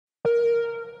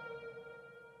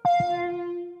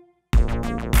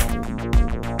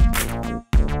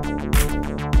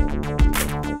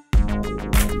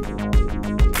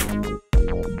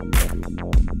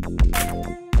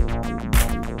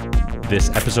This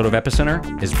episode of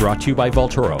Epicenter is brought to you by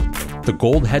Vaultoro, the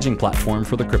gold hedging platform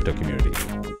for the crypto community.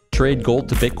 Trade gold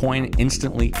to Bitcoin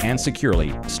instantly and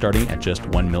securely, starting at just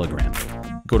 1 milligram.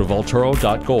 Go to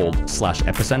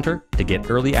vaultoro.gold/epicenter to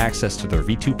get early access to their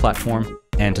V2 platform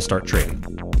and to start trading.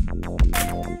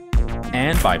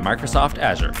 And by Microsoft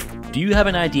Azure. Do you have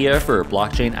an idea for a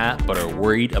blockchain app but are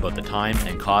worried about the time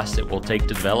and cost it will take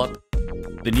to develop?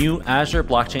 The new Azure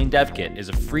Blockchain Dev Kit is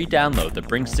a free download that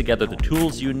brings together the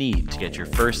tools you need to get your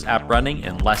first app running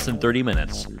in less than 30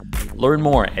 minutes. Learn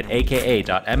more at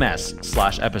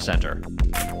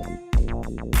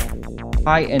aka.ms/epicenter.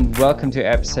 Hi, and welcome to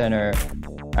Epicenter.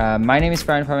 My name is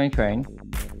Brian Crane.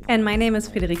 And my name is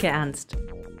Friederike Ernst.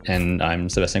 And I'm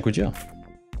Sebastian Cudjoe.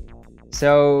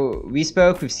 So we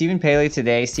spoke with Stephen Palley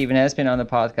today. Stephen has been on the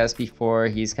podcast before.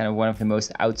 He's kind of one of the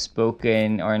most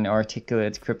outspoken or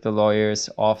articulate crypto lawyers,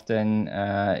 often,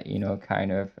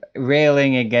 kind of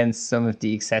railing against some of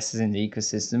the excesses in the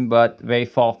ecosystem, but very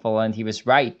thoughtful. And he was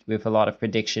right with a lot of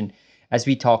prediction, as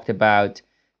we talked about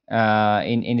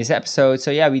in this episode. So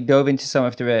yeah, we dove into some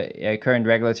of the current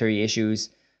regulatory issues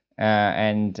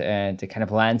and the kind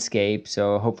of landscape.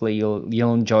 So hopefully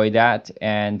you'll enjoy that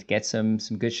and get some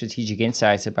good strategic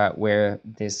insights about where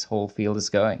this whole field is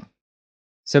going.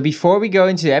 So before we go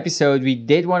into the episode, we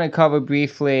did want to cover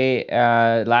briefly,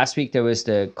 last week there was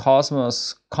the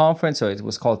Cosmos conference, so it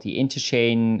was called the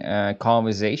Interchain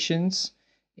Conversations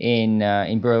in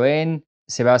Berlin.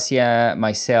 Sebastian,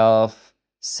 myself,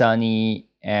 Sunny,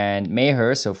 and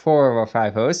Meher, so 4 of our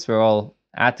 5 hosts, were all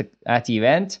at the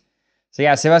event. So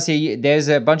yeah, Sebastian, there's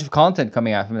a bunch of content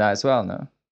coming out from that as well, no?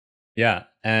 Yeah,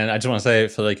 and I just want to say, I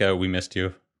feel like we missed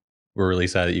you. We're really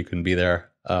sad that you couldn't be there,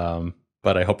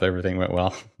 but I hope everything went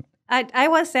well. I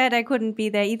was sad I couldn't be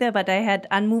there either, but I had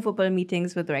unmovable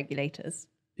meetings with regulators.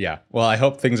 Yeah, well, I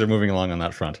hope things are moving along on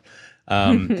that front.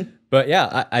 But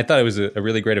yeah, I thought it was a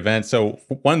really great event. So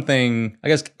one thing, I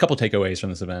guess a couple takeaways from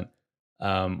this event.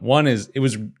 One is it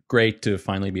was great to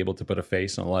finally be able to put a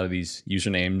face on a lot of these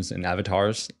usernames and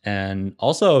avatars. And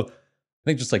also, I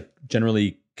think just like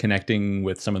generally connecting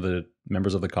with some of the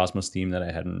members of the Cosmos team that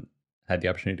I hadn't had the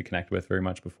opportunity to connect with very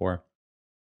much before.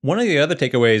 One of the other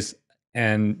takeaways,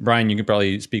 and Brian, you can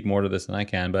probably speak more to this than I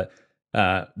can, but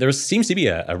there seems to be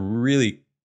a really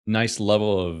nice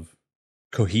level of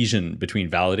cohesion between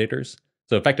validators.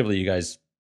 So effectively, you guys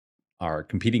are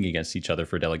competing against each other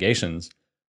for delegations.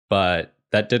 But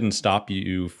that didn't stop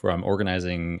you from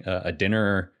organizing a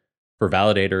dinner for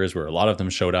validators where a lot of them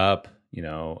showed up,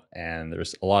 and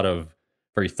there's a lot of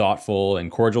very thoughtful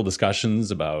and cordial discussions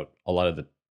about a lot of the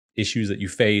issues that you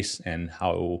face and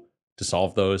how to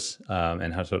solve those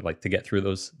and how to get through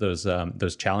those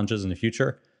challenges in the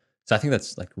future. So I think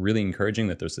that's like really encouraging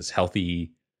that there's this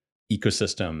healthy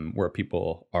ecosystem where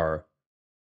people are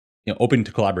open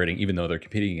to collaborating even though they're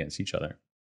competing against each other.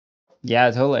 Yeah,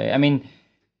 totally. I mean,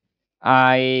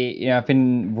 I've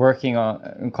been working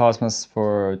on Cosmos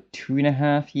for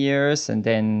 2.5 years, and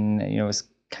then it was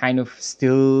kind of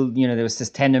still there was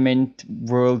this Tendermint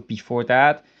world before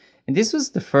that, and this was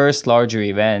the first larger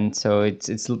event, so it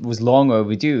was long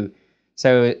overdue.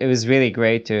 So it was really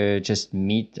great to just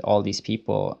meet all these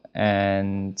people,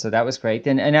 and so that was great.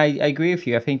 And I agree with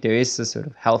you. I think there is a sort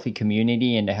of healthy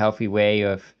community and a healthy way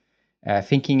of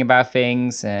thinking about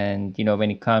things, and when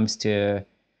it comes to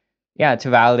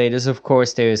validators, of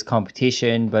course, there is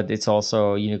competition, but it's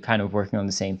also, kind of working on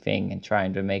the same thing and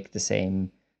trying to make the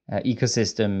same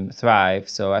ecosystem thrive.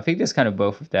 So I think there's kind of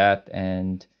both of that.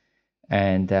 And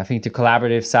I think the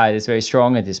collaborative side is very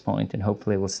strong at this point, and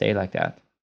hopefully it will stay like that.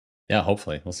 Yeah,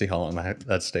 hopefully. We'll see how long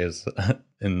that stays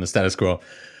in the status quo.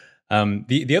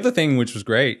 The other thing which was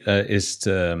great is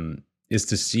to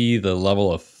see the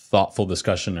level of thoughtful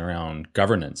discussion around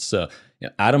governance. So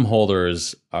atom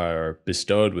holders are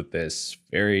bestowed with this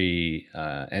very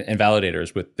and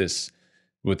validators with this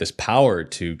power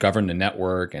to govern the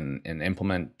network and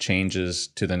implement changes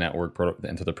to the network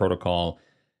and to the protocol.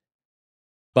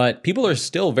 But people are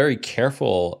still very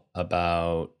careful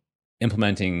about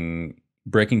implementing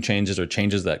breaking changes or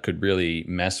changes that could really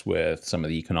mess with some of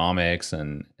the economics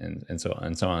and so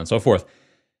on and so forth.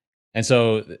 And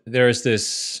so there's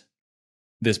this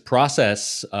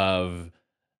process of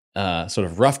sort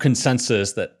of rough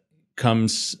consensus that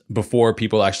comes before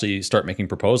people actually start making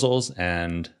proposals,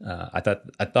 and I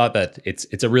thought that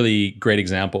it's a really great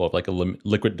example of like a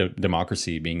liquid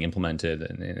democracy being implemented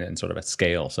and sort of at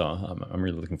scale. So I'm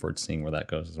really looking forward to seeing where that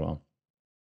goes as well.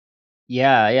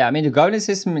 Yeah. I mean, the governance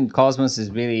system in Cosmos is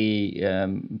really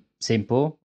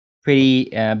simple, pretty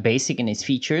basic in its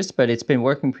features, but it's been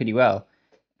working pretty well.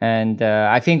 And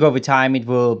I think over time it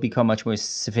will become much more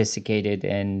sophisticated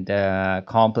and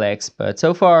complex. But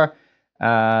so far,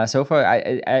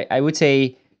 I would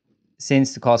say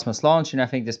since the Cosmos launch, and I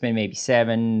think there's been maybe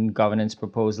 7 governance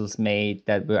proposals made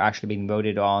that were actually being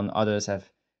voted on. Others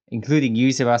have, including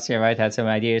you, Sebastian, right, had some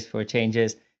ideas for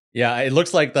changes. Yeah, it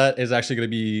looks like that is actually going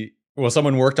to be, well,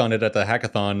 someone worked on it at the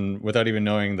hackathon without even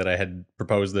knowing that I had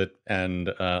proposed it. And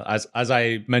as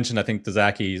I mentioned, I think to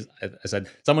Zaki, I said,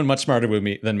 someone much smarter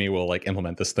than me will like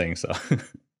implement this thing. So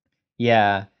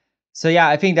yeah. So yeah,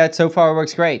 I think that so far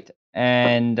works great.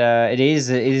 And it is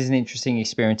an interesting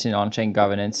experience in on-chain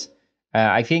governance.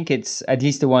 I think it's at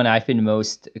least the one I've been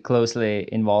most closely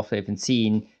involved with and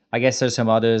seen. I guess there's some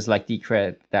others like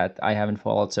Decred that I haven't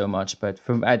followed so much, but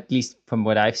at least from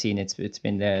what I've seen, it's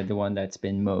been the one that's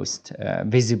been most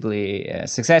visibly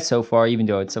success so far, even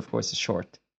though it's of course a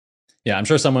short. Yeah, I'm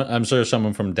sure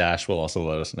someone from Dash will also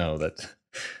let us know that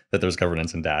there's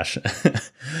governance in Dash.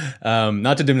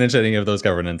 Not to diminish any of those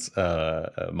governance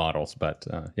models, but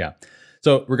yeah.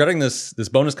 So regarding this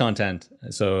bonus content,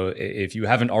 so if you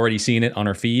haven't already seen it on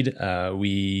our feed,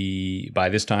 by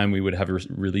this time we would have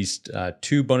released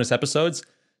 2 bonus episodes.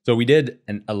 So we did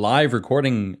a live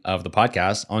recording of the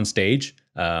podcast on stage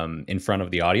in front of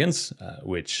the audience,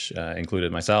 which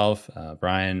included myself,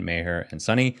 Brian, Maher, and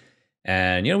Sunny.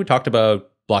 And, we talked about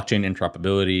blockchain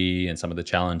interoperability and some of the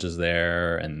challenges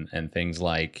there and things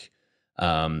like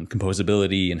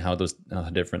composability and how those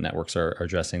different networks are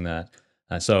addressing that.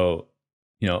 So,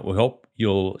 we hope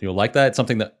you'll like that. It's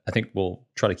something that I think we'll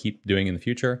try to keep doing in the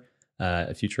future,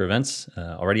 future events.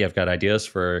 Already I've got ideas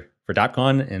for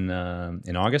DotCon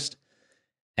in August.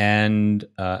 And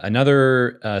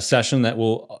another session that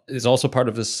is also part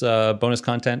of this bonus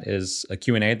content is a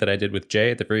Q&A that I did with Jay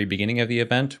at the very beginning of the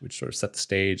event, which sort of set the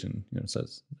stage and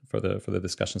says for the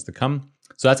discussions to come.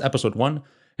 So that's episode 1.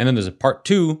 And then there's a part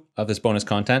 2 of this bonus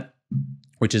content,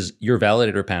 which is your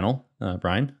validator panel,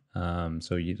 Brian.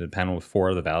 So you did a panel with 4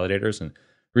 of the validators and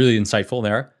really insightful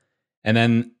there. And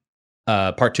then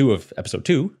part 2 of episode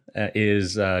 2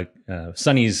 is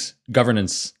Sunny's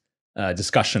governance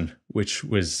discussion, which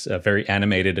was very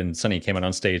animated, and Sunny came out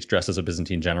on stage dressed as a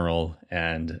Byzantine general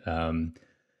and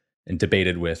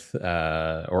debated with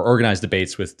or organized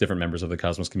debates with different members of the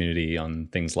Cosmos community on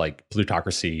things like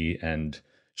plutocracy and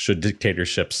should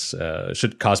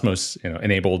Cosmos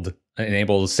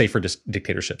enable safer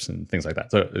dictatorships and things like that.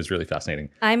 So it was really fascinating.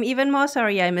 I'm even more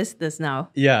sorry I missed this now.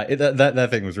 Yeah, that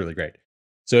thing was really great.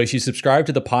 So if you subscribe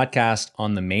to the podcast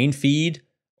on the main feed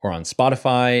or on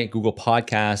Spotify, Google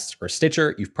Podcasts, or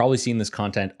Stitcher, you've probably seen this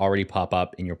content already pop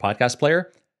up in your podcast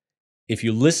player. If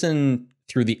you listen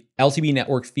through the LTB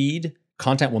network feed,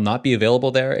 content will not be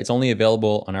available there. It's only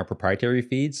available on our proprietary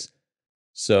feeds.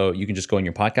 So you can just go in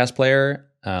your podcast player,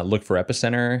 look for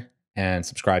Epicenter, and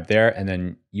subscribe there, and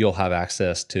then you'll have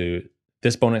access to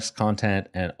this bonus content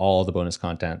and all the bonus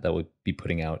content that we'll be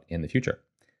putting out in the future.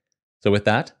 So with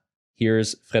that,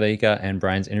 here's Frederica and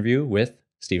Brian's interview with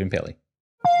Stephen Palley.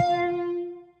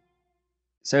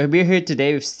 So we're here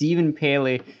today with Stephen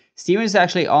Palley. Stephen is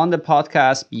actually on the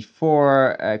podcast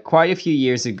before quite a few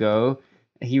years ago.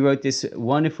 He wrote this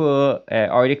wonderful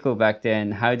article back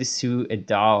then, How to Sue a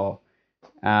DAO.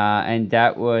 And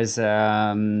that was,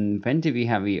 when did we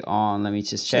have you on? Let me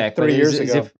just check. 3 years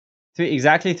ago.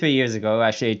 Exactly 3 years ago,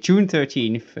 actually, June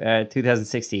 13th,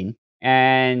 2016.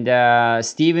 And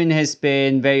Stephen has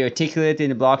been very articulate in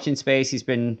the blockchain space. He's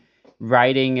been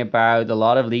writing about a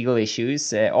lot of legal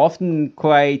issues, often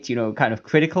quite, kind of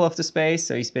critical of the space.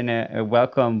 So he's been a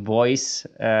welcome voice,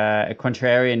 a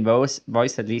contrarian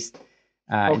voice at least.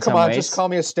 Oh, come on, just call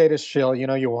me a status shill.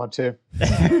 You want to.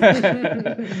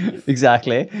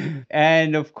 Exactly.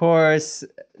 And of course,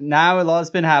 now a lot has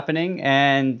been happening,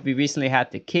 and we recently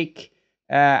had the kick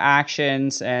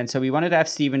actions. And so we wanted to have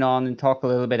Stephen on and talk a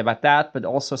little bit about that, but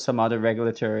also some other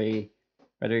regulatory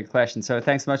questions. So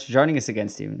thanks so much for joining us again,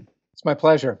 Stephen. It's my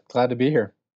pleasure. Glad to be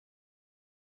here.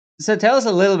 So tell us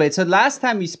a little bit. So last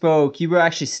time we spoke, you were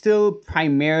actually still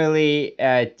primarily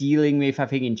dealing with, I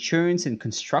think, insurance and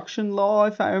construction law,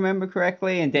 if I remember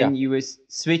correctly. And then you were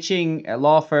switching a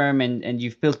law firm and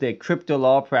you've built a crypto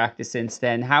law practice since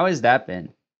then. How has that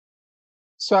been?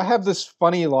 So I have this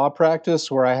funny law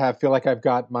practice where I feel like I've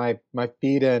got my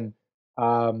feet in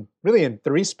really in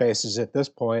 3 spaces at this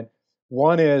point.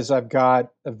 One is I've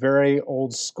got a very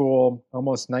old school,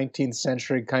 almost 19th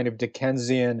century kind of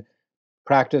Dickensian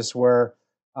practice where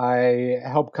I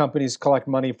help companies collect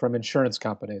money from insurance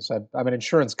companies. I'm an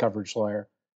insurance coverage lawyer.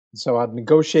 So I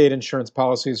negotiate insurance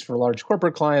policies for large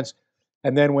corporate clients.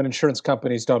 And then when insurance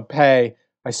companies don't pay,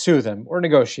 I sue them or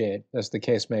negotiate, as the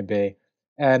case may be.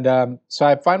 And so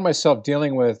I find myself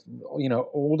dealing with,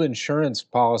 old insurance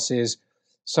policies,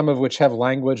 some of which have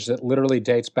language that literally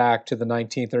dates back to the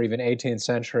 19th or even 18th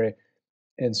century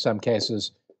in some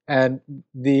cases. And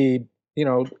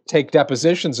take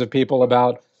depositions of people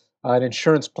about an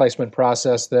insurance placement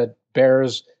process that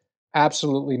bears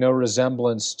absolutely no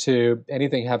resemblance to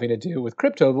anything having to do with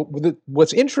crypto.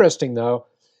 What's interesting, though,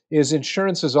 is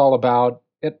insurance is all about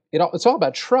it's all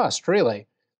about trust, really,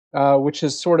 which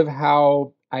is sort of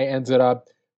how I ended up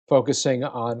focusing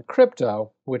on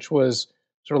crypto, which was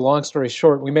sort of, long story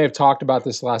short. We may have talked about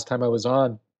this last time I was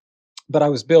on, but I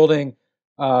was building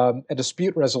a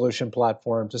dispute resolution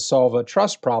platform to solve a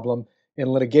trust problem in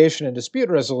litigation and dispute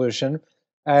resolution.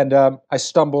 And I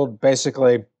stumbled,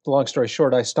 basically, long story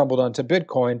short, I stumbled onto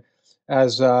Bitcoin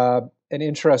as an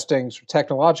interesting sort of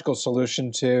technological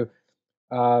solution to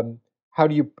how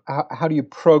do you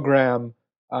program,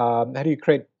 how do you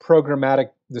create programmatic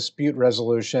dispute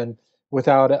resolution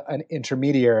without an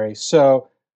intermediary. So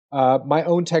my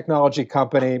own technology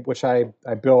company, which I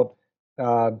built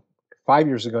 5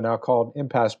 years ago now, called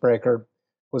Impasse Breaker,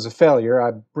 was a failure.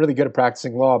 I'm really good at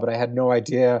practicing law, but I had no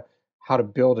idea how to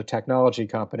build a technology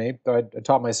company. I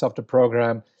taught myself to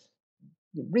program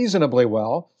reasonably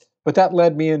well, but that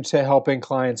led me into helping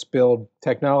clients build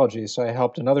technology. So I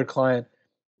helped another client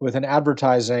with an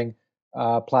advertising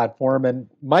platform, and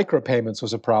micropayments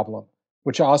was a problem,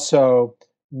 which also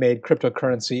made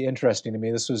cryptocurrency interesting to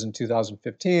me. This was in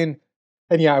 2015.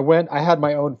 And yeah, I had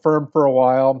my own firm for a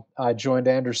while. I joined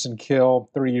Anderson Kill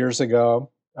 3 years ago,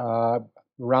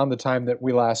 around the time that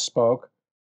we last spoke.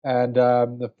 And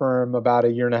the firm, about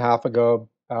a year and a half ago,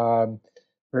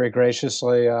 very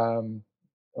graciously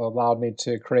allowed me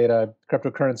to create a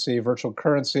cryptocurrency, virtual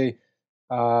currency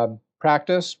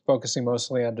practice, focusing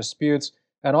mostly on disputes.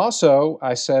 And also,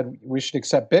 I said we should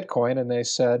accept Bitcoin, and they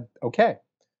said okay.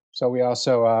 So we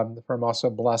also, the firm also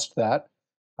blessed that.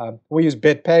 We use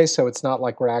BitPay, so it's not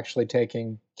like we're actually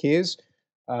taking keys.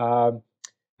 And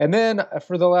then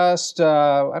for the last, 8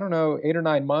 or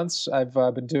 9 months, I've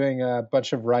been doing a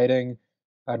bunch of writing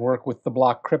and work with The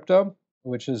Block Crypto,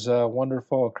 which is a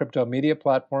wonderful crypto media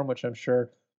platform, which I'm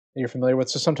sure you're familiar with.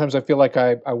 So sometimes I feel like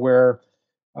I wear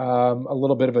a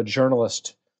little bit of a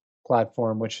journalist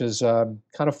platform, which is kind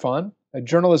of fun.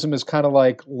 Journalism is kind of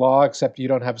like law, except you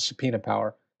don't have subpoena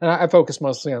power. And I focus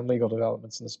mostly on legal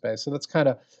developments in the space. So that's kind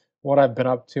of what I've been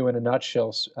up to in a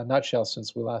nutshell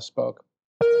since we last spoke.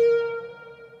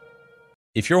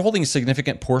 If you're holding a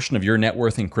significant portion of your net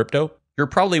worth in crypto, you're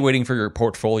probably waiting for your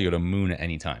portfolio to moon at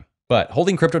any time. But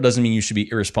holding crypto doesn't mean you should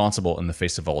be irresponsible in the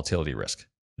face of volatility risk.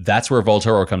 That's where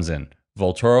Vaultoro comes in.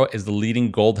 Vaultoro is the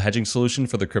leading gold hedging solution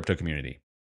for the crypto community.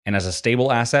 And as a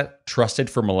stable asset, trusted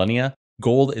for millennia,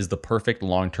 gold is the perfect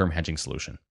long-term hedging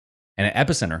solution. And at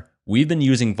Epicenter, we've been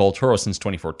using Vaultoro since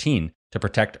 2014 to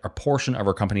protect a portion of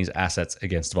our company's assets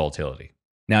against volatility.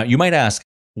 Now, you might ask,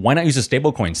 why not use a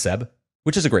stablecoin, Seb?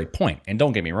 Which is a great point, and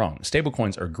don't get me wrong,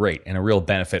 stablecoins are great and a real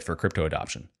benefit for crypto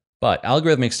adoption. But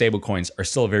algorithmic stablecoins are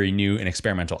still a very new and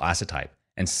experimental asset type,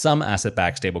 and some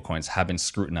asset-backed stablecoins have been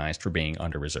scrutinized for being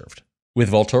under-reserved. With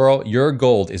Vaultoro, your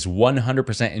gold is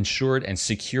 100% insured and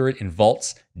secured in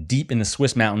vaults deep in the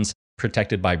Swiss mountains,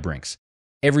 protected by Brinks.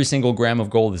 Every single gram of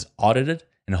gold is audited,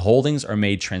 and holdings are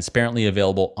made transparently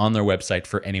available on their website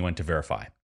for anyone to verify.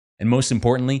 And most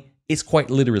importantly, it's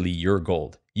quite literally your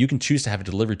gold. You can choose to have it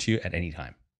delivered to you at any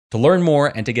time. To learn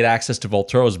more and to get access to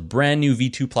Vaultoro's brand new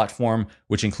V2 platform,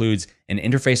 which includes an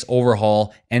interface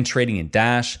overhaul and trading in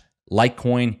Dash,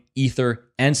 Litecoin, Ether,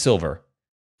 and Silver,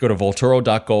 go to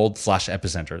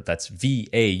vaultoro.gold/epicenter. That's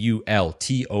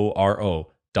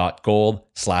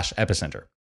VAULTORO.gold/epicenter.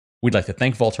 We'd like to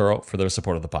thank Vaultoro for their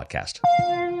support of the podcast.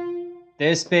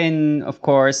 There's been, of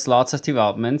course, lots of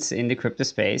developments in the crypto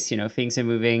space. Things are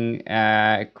moving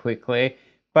quickly.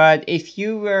 But if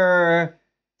you were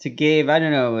to give,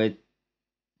 a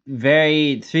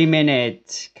very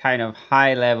 3-minute kind of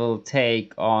high-level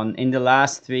take on, in the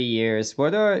last 3 years,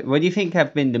 what do you think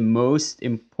have been the most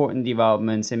important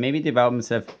developments, and maybe developments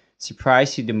that have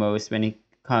surprised you the most when it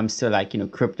comes to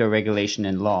crypto regulation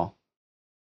and law?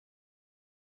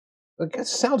 It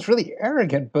sounds really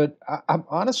arrogant, but I'm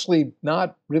honestly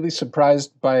not really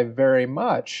surprised by very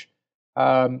much.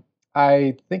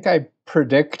 I think I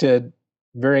predicted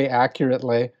very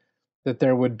accurately that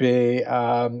there would be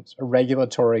a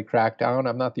regulatory crackdown.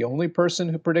 I'm not the only person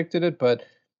who predicted it, but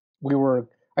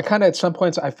I kind of, at some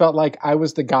points, I felt like I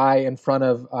was the guy in front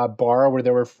of a bar where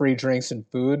there were free drinks and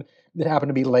food that happened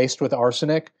to be laced with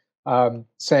arsenic,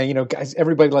 saying, guys,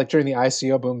 everybody, like during the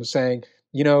ICO boom, was saying,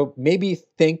 maybe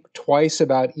think twice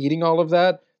about eating all of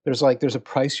that. There's a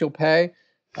price you'll pay.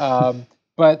 But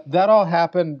But that all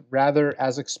happened rather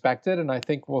as expected, and I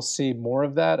think we'll see more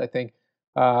of that. I think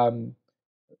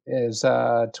as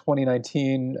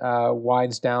 2019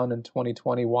 winds down and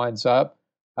 2020 winds up,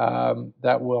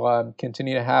 that will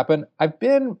continue to happen. I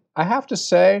have to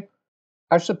say,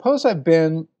 I suppose I've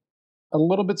been a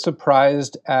little bit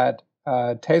surprised at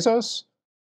Tezos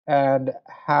and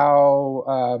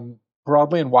how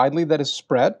broadly and widely that is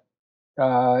spread.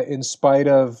 In spite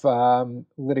of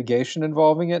litigation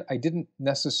involving it, I didn't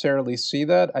necessarily see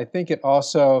that. I think it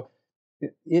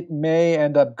may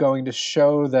end up going to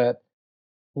show that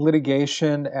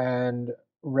litigation and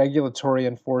regulatory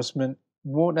enforcement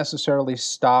won't necessarily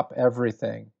stop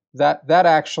everything. That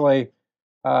actually,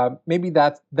 maybe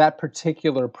that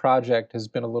particular project has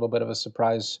been a little bit of a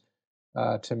surprise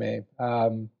to me,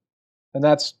 and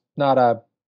it's not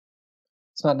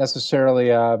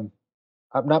necessarily.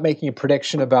 I'm not making a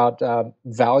prediction about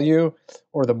value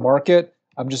or the market.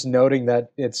 I'm just noting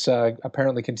that it's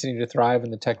apparently continuing to thrive,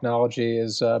 and the technology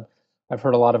is. I've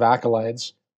heard a lot of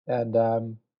accolades,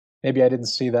 and maybe I didn't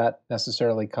see that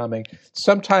necessarily coming.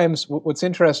 Sometimes what's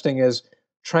interesting is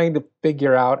trying to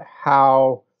figure out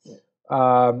how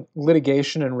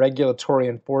litigation and regulatory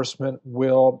enforcement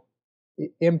will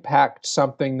impact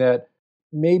something that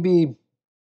maybe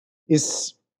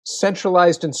is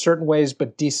centralized in certain ways,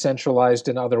 but decentralized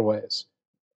in other ways.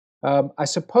 I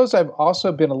suppose I've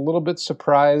also been a little bit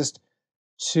surprised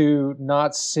to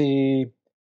not see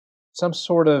some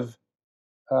sort of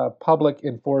public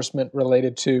enforcement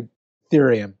related to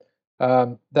Ethereum.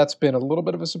 That's been a little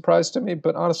bit of a surprise to me,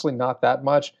 but honestly, not that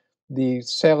much. The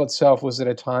sale itself was at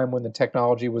a time when the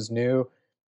technology was new.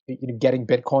 Getting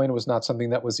Bitcoin was not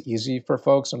something that was easy for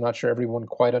folks. I'm not sure everyone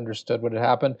quite understood what had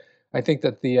happened. I think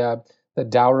that the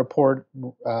Dow report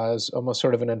is almost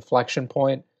sort of an inflection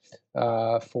point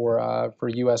for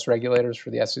U.S. regulators,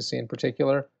 for the SEC in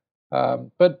particular.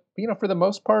 But for the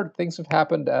most part, things have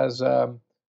happened as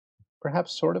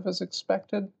perhaps sort of as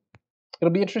expected.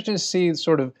 It'll be interesting to see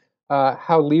sort of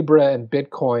how Libra and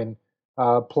Bitcoin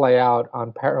play out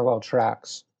on parallel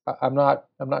tracks. I'm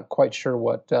not quite sure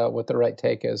what the right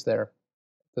take is there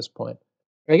at this point.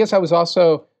 I guess I was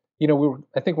also,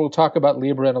 I think we'll talk about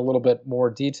Libra in a little bit more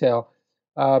detail.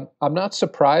 I'm not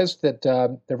surprised that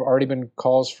there have already been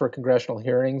calls for congressional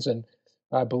hearings, and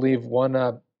I believe one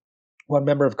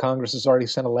member of Congress has already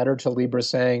sent a letter to Libra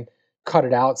saying, "Cut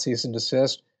it out, cease and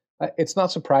desist." It's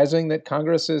not surprising that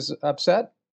Congress is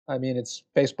upset. I mean,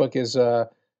 Facebook is,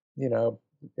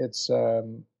 it's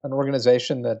an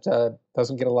organization that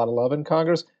doesn't get a lot of love in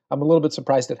Congress. I'm a little bit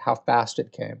surprised at how fast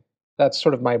it came. That's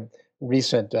sort of my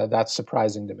recent. That's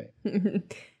surprising to me.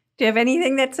 Do you have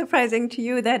anything that's surprising to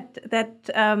you that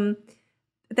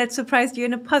surprised you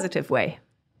in a positive way?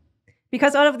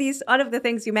 Because all of the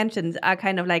things you mentioned are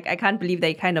kind of like, I can't believe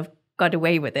they kind of got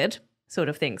away with it, sort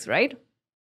of things, right?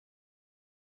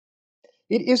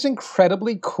 It is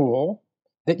incredibly cool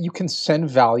that you can send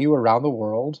value around the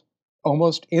world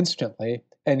almost instantly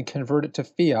and convert it to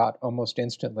fiat almost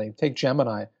instantly. Take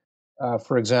Gemini,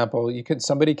 for example.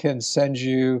 Somebody can send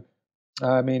you.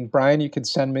 Brian, you could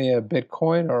send me a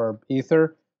Bitcoin or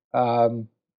Ether, and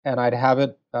I'd have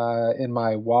it in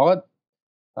my wallet,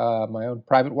 my own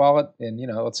private wallet, in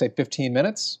let's say 15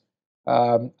 minutes.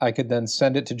 I could then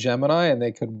send it to Gemini, and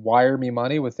they could wire me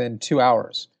money within 2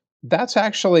 hours. That's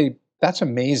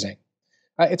amazing.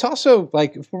 It's also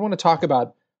like, if we want to talk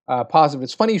about positive,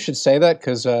 it's funny you should say that,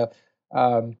 because a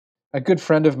good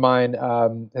friend of mine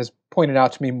has pointed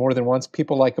out to me more than once,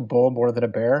 people like a bull more than a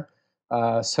bear.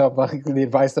 So like, the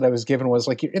advice that I was given was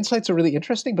like, your insights are really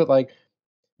interesting, but like,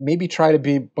 maybe try to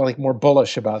be like more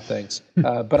bullish about things.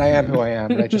 But I am who I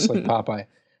am, and I just like Popeye.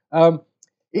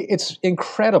 It's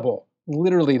incredible,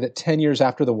 literally, that 10 years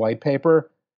after the white paper,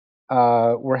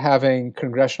 we're having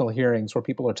congressional hearings where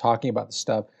people are talking about this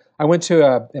stuff. I went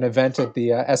to an event at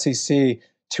the SEC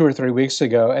 2 or 3 weeks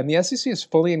ago, and the SEC is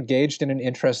fully engaged in and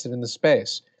interested in the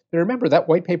space. But remember, that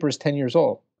white paper is 10 years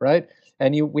old, right?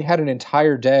 And we had an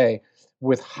entire day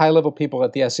with high-level people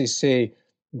at the SEC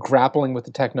grappling with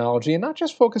the technology, and not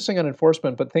just focusing on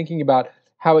enforcement, but thinking about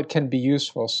how it can be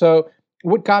useful. So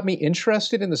what got me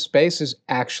interested in the space is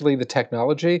actually the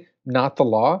technology, not the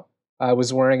law. I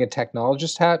was wearing a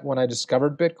technologist hat when I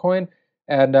discovered Bitcoin,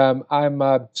 and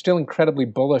I'm still incredibly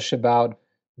bullish about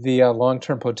the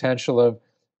long-term potential of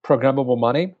programmable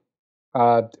money,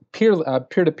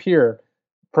 peer-to-peer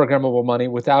programmable money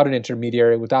without an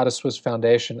intermediary, without a Swiss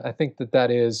foundation. I think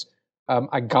that is,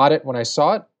 I got it when I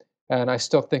saw it, and I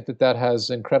still think that has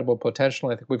incredible potential.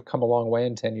 I think we've come a long way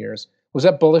in 10 years. Was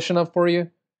that bullish enough for you?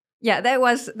 Yeah, that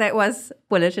was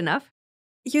bullish enough.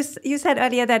 You said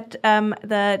earlier that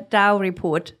the DAO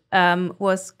report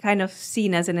was kind of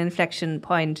seen as an inflection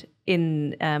point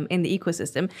in the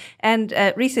ecosystem, and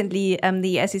recently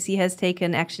the SEC has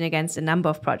taken action against a number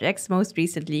of projects, most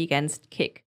recently against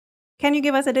Kick. Can you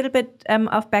give us a little bit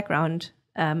of background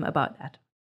about that?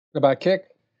 About Kick?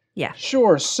 Yeah.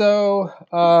 Sure. So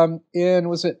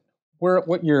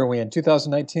what year are we in?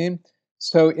 2019?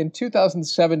 So in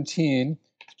 2017,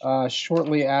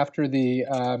 shortly after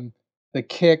the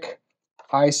Kick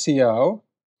ICO,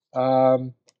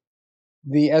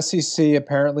 the SEC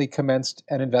apparently commenced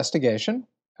an investigation,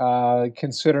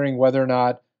 considering whether or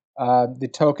not the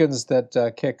tokens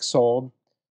that Kick sold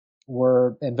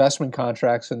were investment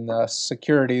contracts and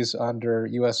securities under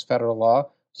U.S. federal law.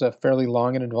 It was a fairly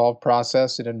long and involved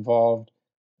process. It involved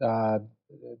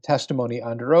testimony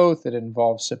under oath. It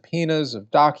involved subpoenas of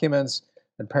documents.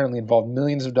 It apparently involved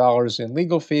millions of dollars in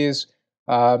legal fees.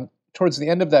 Towards the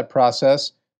end of that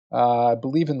process, I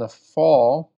believe in the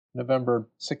fall, November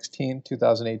 16,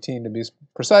 2018 to be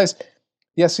precise,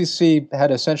 the SEC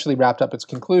had essentially wrapped up its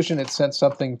conclusion. It sent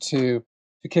something to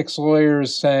Kick's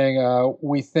lawyers saying,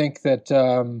 we think that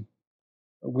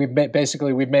we've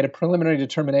made a preliminary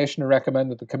determination to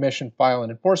recommend that the commission file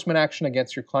an enforcement action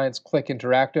against your clients Click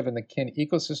Interactive and the Kin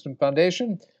Ecosystem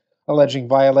Foundation, alleging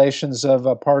violations of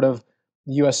a part of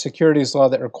the U.S. securities law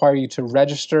that require you to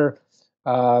register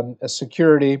a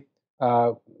security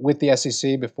with the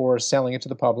SEC before selling it to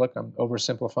the public. I'm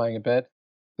oversimplifying a bit.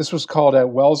 This was called a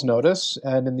Wells notice,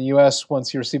 and in the U.S.,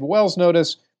 once you receive a Wells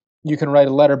notice, you can write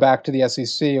a letter back to the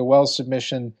SEC, a Wells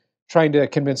submission, trying to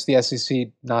convince the SEC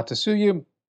not to sue you.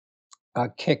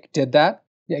 Kick did that.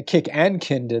 Yeah, Kick and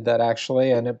Kin did that,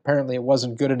 actually, and apparently it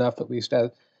wasn't good enough, at least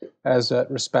as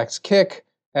respects Kick,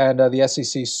 and the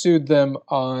SEC sued them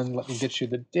on, let me get you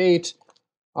the date,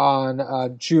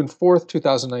 on June 4th,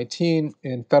 2019,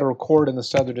 in federal court in the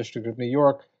Southern District of New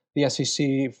York. The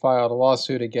SEC filed a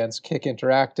lawsuit against Kick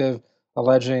Interactive,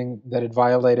 alleging that it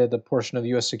violated the portion of the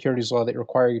U.S. securities law that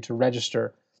require you to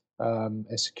register a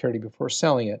security before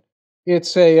selling it.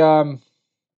 It's a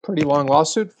pretty long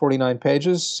lawsuit, 49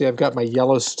 pages. See, I've got my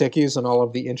yellow stickies on all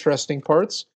of the interesting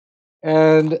parts.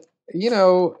 And,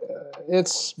 I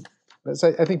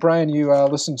think, Brian, you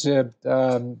listened to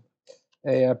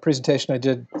a presentation I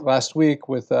did last week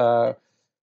with CoinDesk.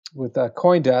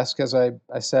 As I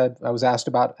said, I was asked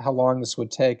about how long this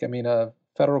would take. I mean, a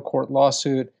federal court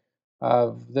lawsuit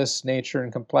of this nature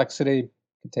and complexity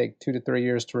could take 2 to 3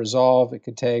 years to resolve. It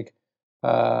could take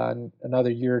another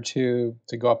year or two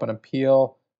to go up on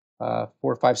appeal, 4,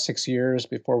 5, 6 years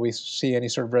before we see any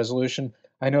sort of resolution.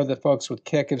 I know that folks with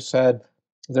Kick have said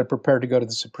they're prepared to go to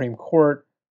the Supreme Court.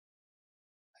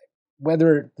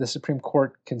 Whether the Supreme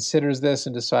Court considers this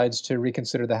and decides to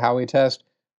reconsider the Howey test,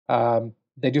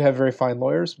 they do have very fine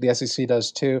lawyers. The SEC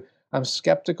does too. I'm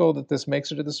skeptical that this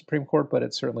makes it to the Supreme Court, but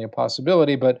it's certainly a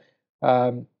possibility. But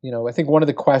I think one of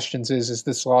the questions is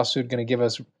this lawsuit going to give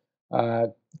us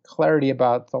clarity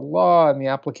about the law and the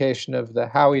application of the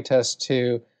Howey test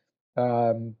to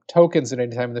tokens at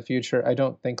any time in the future? I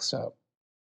don't think so.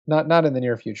 Not in the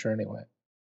near future, anyway.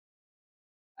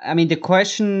 I mean, the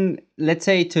question, let's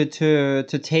say to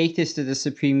take this to the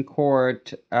Supreme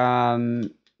Court, I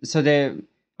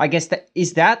guess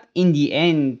is that in the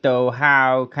end, though,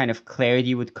 how kind of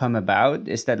clarity would come about?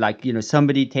 Is that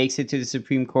somebody takes it to the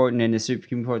Supreme Court and then the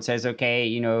Supreme Court says,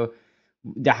 okay,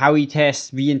 the Howey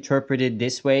test reinterpreted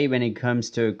this way when it comes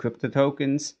to crypto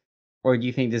tokens? Or do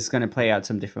you think this is going to play out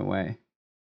some different way?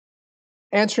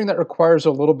 Answering that requires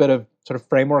a little bit of sort of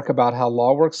framework about how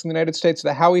law works in the United States. The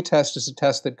Howey test is a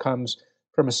test that comes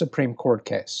from a Supreme Court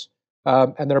case.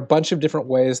 And there are a bunch of different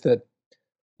ways that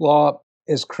law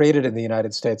is created in the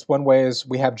United States. One way is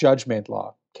we have judge-made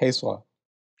law, case law,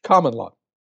 common law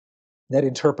that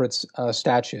interprets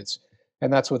statutes.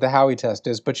 And that's what the Howey test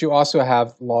is. But you also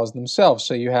have laws themselves.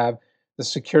 So you have the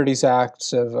Securities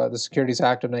Acts of the Securities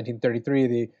Act of 1933,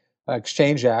 the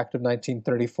Exchange Act of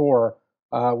 1934,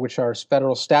 which are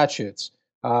federal statutes.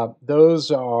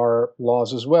 Those are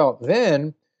laws as well.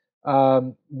 Then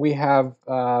we have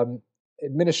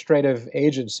administrative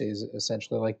agencies,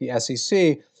 essentially, like the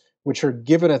SEC, which are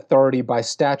given authority by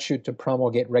statute to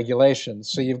promulgate regulations.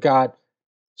 So you've got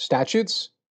statutes,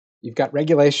 you've got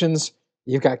regulations,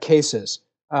 you've got cases.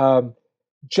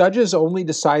 Judges only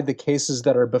decide the cases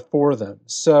that are before them.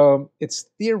 So it's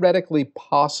theoretically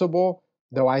possible,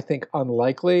 though I think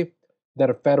unlikely, that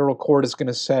a federal court is going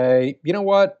to say, you know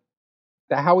what,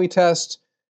 the Howey test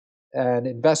and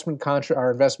investment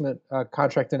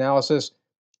contract analysis,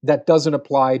 that doesn't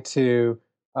apply to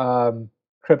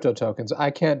crypto tokens. I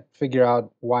can't figure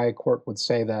out why a court would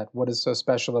say that. What is so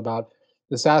special about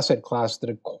this asset class, that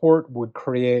a court would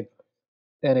create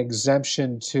an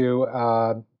exemption to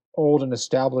old and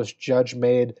established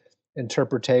judge-made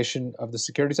interpretation of the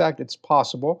Securities Act. It's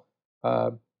possible,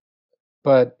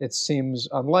 but it seems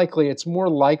unlikely. It's more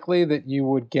likely that you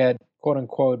would get, quote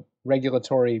unquote,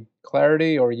 regulatory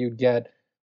clarity, or you'd get,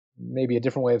 maybe a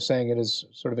different way of saying it is,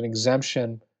 sort of an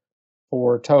exemption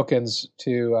for tokens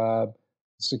to the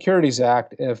Securities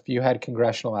Act if you had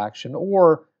congressional action,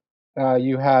 or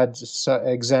you had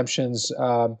exemptions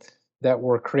that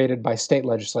were created by state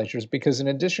legislatures. Because in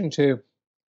addition to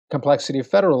complexity of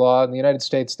federal law, in the United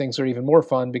States, things are even more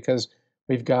fun because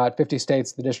we've got 50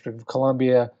 states, the District of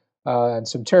Columbia, and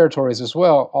some territories as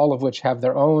well, all of which have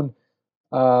their own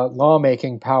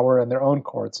lawmaking power and their own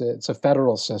courts. It's a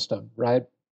federal system, right?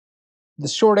 The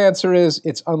short answer is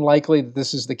it's unlikely that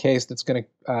this is the case that's going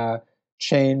to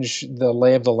change the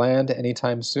lay of the land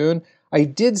anytime soon. I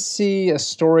did see a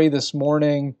story this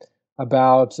morning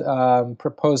about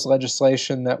proposed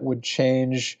legislation that would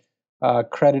change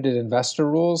credited investor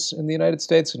rules in the United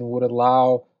States and would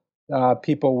allow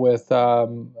people with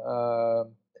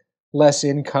less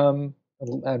income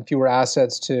and fewer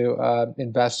assets to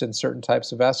invest in certain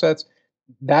types of assets.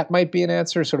 That might be an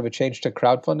answer, sort of a change to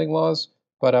crowdfunding laws.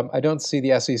 But I don't see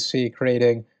the SEC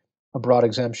creating a broad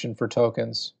exemption for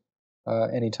tokens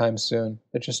anytime soon.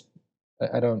 It just,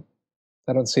 I don't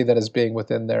see that as being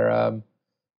within their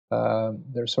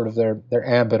sort of their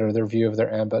ambit, or their view of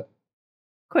their ambit.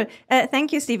 Cool.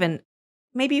 Thank you, Stephen.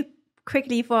 Maybe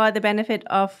quickly, for the benefit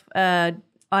of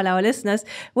all our listeners,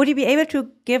 would you be able to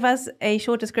give us a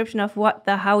short description of what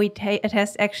the Howey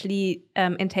test actually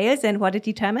entails and what it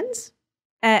determines,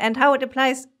 and how it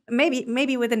applies?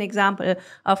 Maybe with an example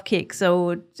of Kik,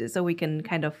 so we can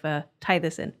kind of tie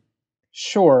this in.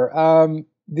 Sure.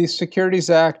 The Securities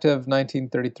Act of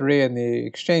 1933 and the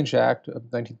Exchange Act of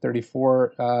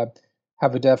 1934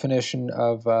 have a definition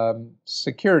of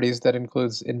securities that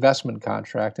includes investment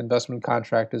contract. Investment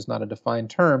contract is not a defined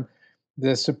term.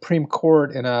 The Supreme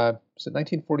Court in is it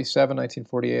 1947,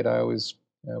 1948? I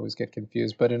always get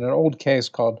confused. But in an old case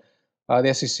called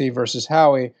the SEC versus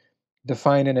Howey,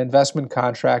 define an investment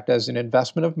contract as an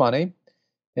investment of money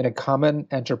in a common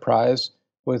enterprise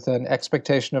with an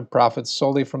expectation of profits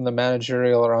solely from the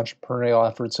managerial or entrepreneurial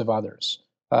efforts of others.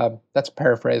 That's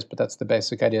paraphrased, but that's the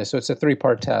basic idea. So it's a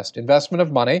three-part test. Investment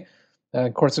of money.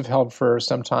 Courts have held for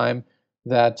some time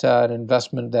that an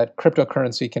investment, that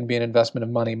cryptocurrency can be an investment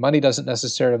of money. Money doesn't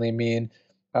necessarily mean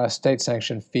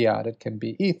state-sanctioned fiat. It can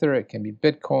be Ether, it can be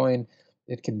Bitcoin,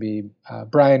 it can be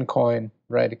Brian coin,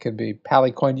 right? It could be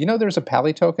Palley coin. You know there's a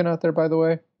Palley token out there, by the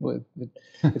way?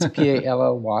 It's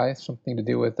Pally, something to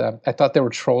do with, I thought they were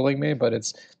trolling me, but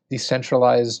it's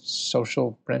decentralized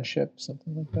social friendship,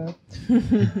 something like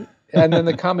that. And then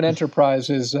the common enterprise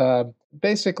is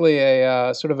basically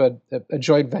a sort of a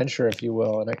joint venture, if you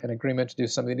will, an agreement to do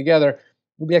something together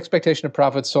with the expectation of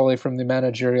profits solely from the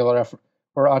managerial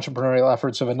or entrepreneurial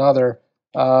efforts of another.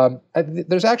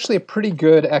 There's actually a pretty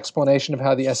good explanation of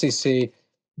how the SEC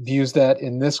views that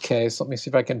in this case. Let me see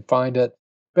if I can find it.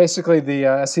 Basically,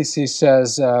 the SEC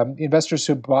says investors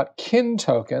who bought kin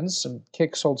tokens, and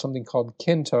Kik sold something called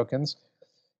kin tokens,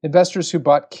 investors who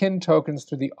bought kin tokens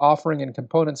through the offering and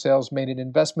component sales made an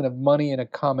investment of money in a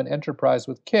common enterprise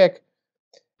with Kik,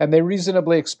 and they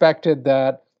reasonably expected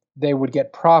that they would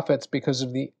get profits because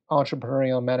of the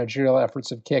entrepreneurial and managerial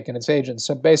efforts of Kik and its agents.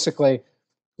 So basically,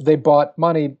 they bought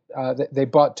money, they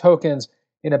bought tokens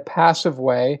in a passive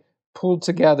way, pooled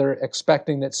together,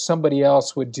 expecting that somebody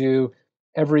else would do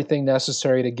everything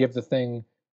necessary to give the thing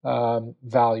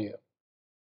value.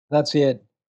 That's it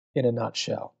in a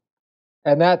nutshell.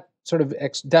 And that sort of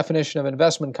definition of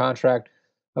investment contract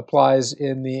applies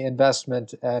in the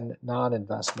investment and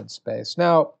non-investment space.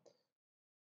 Now,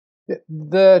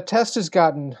 the test has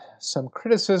gotten some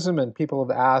criticism, and people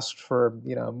have asked for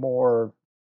more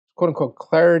quote-unquote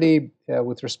clarity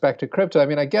with respect to crypto. I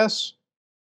mean, I guess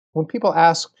when people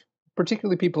ask,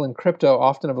 particularly people in crypto,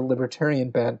 often of a libertarian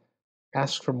bent,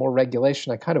 ask for more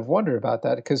regulation, I kind of wonder about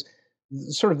that, because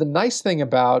sort of the nice thing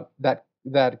about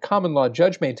that common law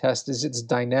judge-made test is it's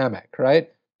dynamic, right?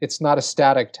 It's not a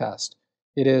static test.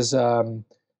 It is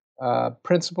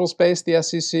principles-based, the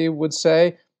SEC would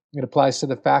say. It applies to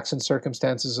the facts and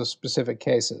circumstances of specific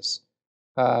cases.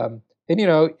 And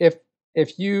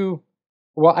if you,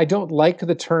 well, I don't like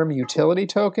the term utility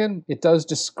token. It does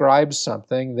describe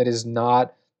something that is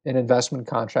not an investment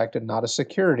contract and not a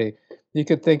security. You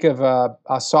could think of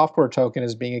a software token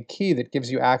as being a key that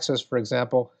gives you access, for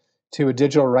example, to a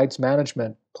digital rights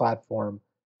management platform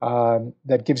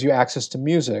that gives you access to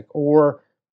music, or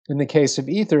in the case of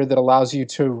Ether, that allows you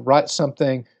to write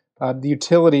something The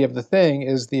utility of the thing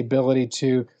is the ability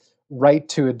to write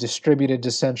to a distributed,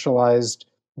 decentralized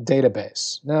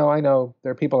database. Now, I know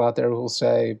there are people out there who will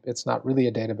say it's not really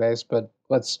a database, but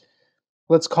let's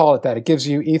call it that.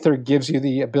 Ether gives you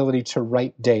the ability to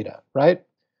write data, right?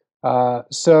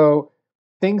 So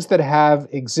things that have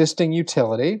existing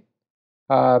utility,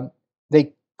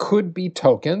 they could be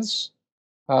tokens,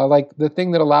 like the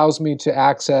thing that allows me to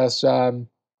access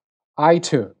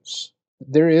iTunes.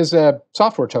 There is a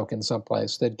software token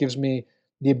someplace that gives me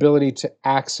the ability to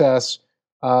access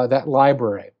that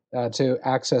library, to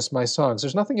access my songs.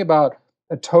 There's nothing about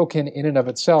a token in and of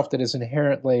itself that is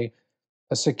inherently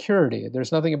a security.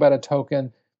 There's nothing about a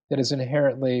token that is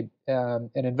inherently an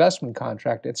investment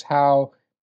contract. It's how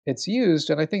it's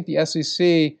used, and I think the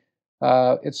SEC,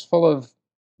 it's full of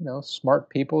smart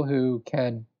people who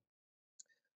can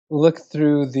look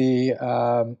through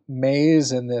the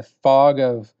maze and the fog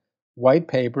of white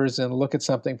papers and look at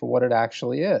something for what it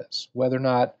actually is, whether or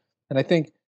not. And I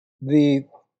think the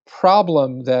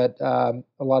problem that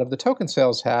a lot of the token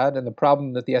sales had, and the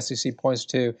problem that the SEC points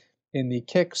to in the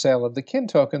kick sale of the kin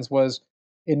tokens, was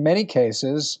in many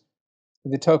cases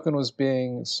the token was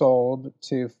being sold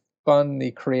to fund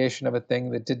the creation of a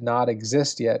thing that did not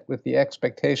exist yet, with the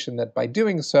expectation that by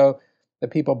doing so, the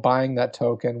people buying that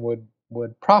token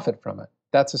would profit from it.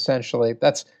 That's essentially,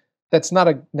 that's not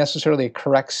necessarily a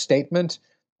correct statement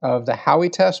of the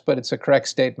Howey test, but it's a correct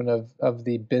statement of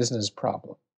the business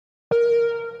problem.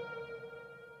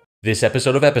 This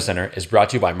episode of Epicenter is brought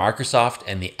to you by Microsoft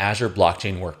and the Azure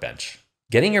Blockchain Workbench.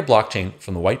 Getting your blockchain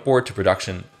from the whiteboard to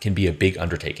production can be a big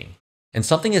undertaking. And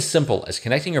something as simple as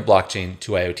connecting your blockchain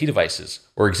to IoT devices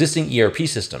or existing ERP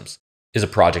systems is a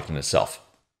project in itself.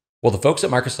 Well, the folks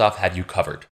at Microsoft have you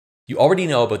covered. You already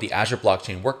know about the Azure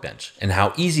Blockchain Workbench and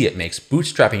how easy it makes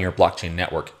bootstrapping your blockchain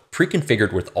network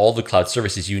pre-configured with all the cloud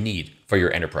services you need for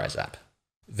your enterprise app.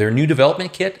 Their new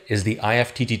development kit is the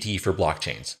IFTTT for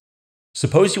blockchains.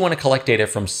 Suppose you want to collect data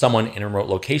from someone in a remote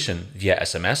location via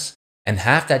SMS and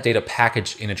have that data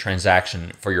packaged in a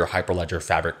transaction for your Hyperledger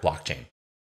Fabric blockchain.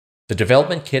 The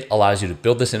development kit allows you to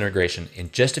build this integration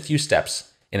in just a few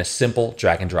steps in a simple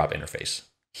drag and drop interface.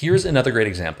 Here's another great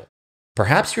example.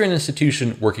 Perhaps you're an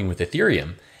institution working with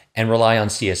Ethereum and rely on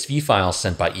CSV files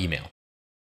sent by email.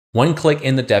 One click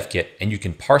in the dev kit and you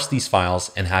can parse these files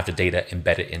and have the data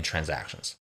embedded in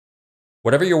transactions.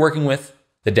 Whatever you're working with,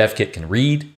 the dev kit can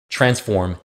read,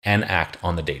 transform, and act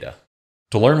on the data.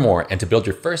 To learn more and to build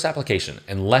your first application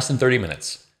in less than 30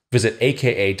 minutes, visit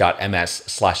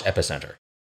aka.ms/epicenter.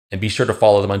 And be sure to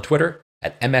follow them on Twitter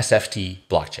at MSFT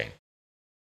Blockchain.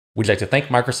 We'd like to thank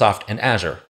Microsoft and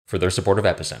Azure for their support of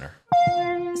Epicenter.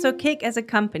 So Kik as a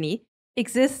company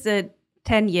existed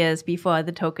 10 years before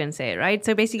the token sale, right?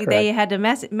 So basically Correct. They had a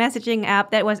messaging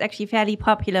app that was actually fairly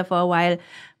popular for a while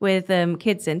with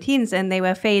kids and teens, and they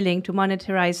were failing to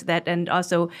monetize that. And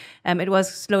also it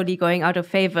was slowly going out of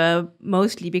favor,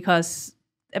 mostly because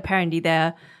apparently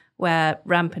there were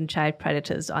rampant child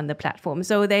predators on the platform.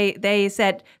 So they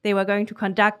said they were going to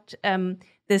conduct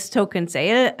this token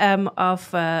sale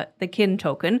of the kin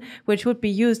token, which would be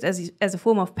used as a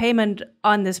form of payment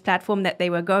on this platform that they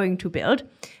were going to build.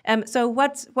 So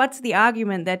what's the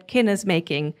argument that kin is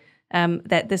making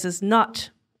that this is not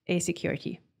a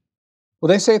security? Well,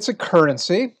 they say it's a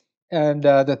currency, and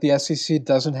that the SEC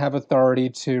doesn't have authority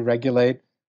to regulate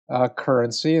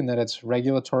currency, and that it's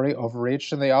regulatory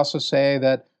overreach. And they also say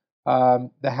that the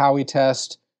Howey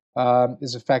test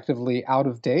is effectively out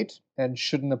of date and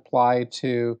shouldn't apply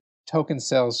to token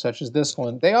sales such as this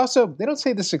one. They don't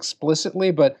say this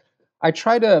explicitly, but I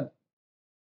try to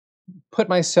put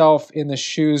myself in the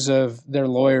shoes of their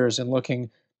lawyers and looking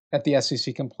at the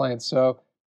SEC complaints. So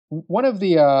one of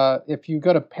the, if you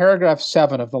go to paragraph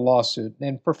 7 of the lawsuit,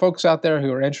 and for folks out there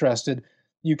who are interested,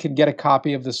 you can get a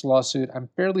copy of this lawsuit. I'm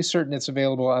fairly certain it's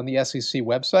available on the SEC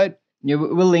website. Yeah,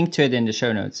 we'll link to it in the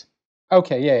show notes.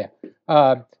 Okay, yeah.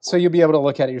 So you'll be able to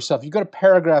look at it yourself. You go to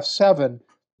paragraph 7,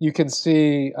 you can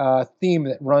see a theme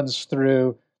that runs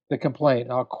through the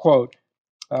complaint. I'll quote,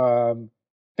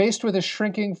 faced with a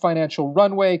shrinking financial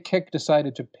runway, Kik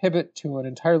decided to pivot to an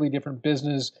entirely different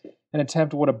business and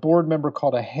attempt what a board member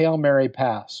called a Hail Mary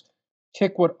pass.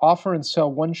 Kik would offer and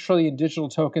sell 1 trillion digital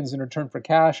tokens in return for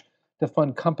cash to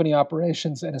fund company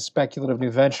operations and a speculative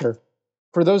new venture.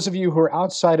 For those of you who are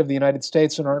outside of the United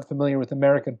States and aren't familiar with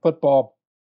American football,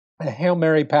 a Hail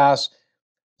Mary pass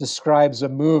describes a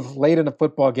move late in a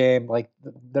football game, like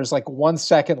there's like 1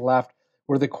 second left,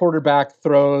 where the quarterback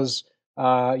throws,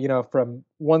 from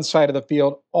one side of the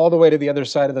field all the way to the other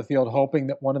side of the field, hoping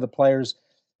that one of the players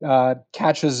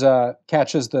catches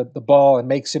the ball and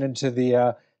makes it into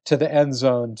the to the end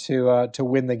zone to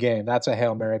win the game. That's a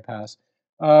Hail Mary pass.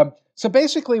 So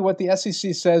basically what the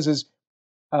SEC says is,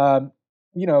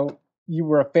 you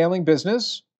were a failing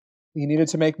business. You needed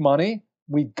to make money.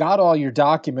 We've got all your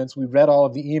documents. We read all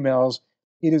of the emails.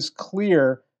 It is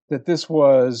clear that this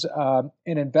was an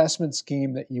investment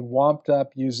scheme that you womped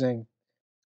up using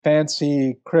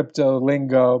fancy crypto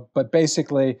lingo, but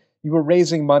basically you were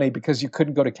raising money because you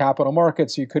couldn't go to capital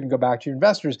markets, so you couldn't go back to your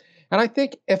investors. And I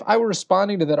think if I were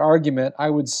responding to that argument, I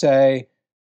would say,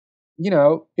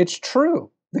 it's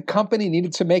true. The company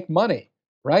needed to make money,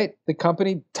 right? The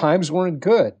company, times weren't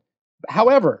good.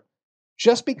 However,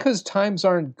 just because times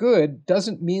aren't good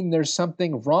doesn't mean there's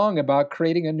something wrong about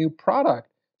creating a new product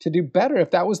to do better.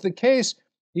 If that was the case,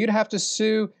 you'd have to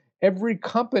sue every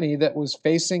company that was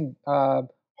facing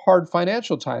hard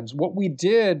financial times. What we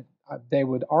did, they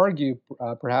would argue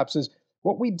perhaps, is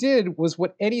what we did was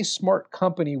what any smart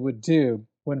company would do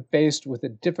when faced with a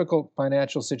difficult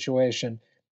financial situation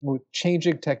with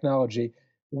changing technology.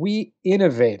 We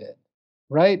innovated,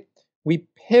 right? We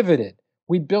pivoted.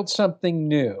 We built something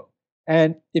new.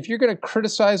 And if you're going to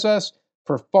criticize us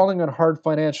for falling on hard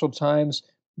financial times,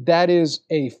 that is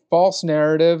a false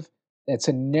narrative. It's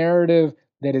a narrative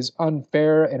that is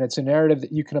unfair, and it's a narrative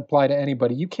that you can apply to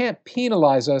anybody. You can't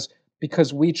penalize us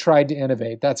because we tried to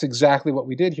innovate. That's exactly what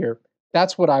we did here.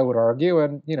 That's what I would argue.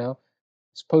 And,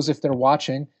 suppose if they're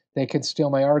watching, they could steal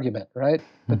my argument, right?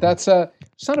 But it's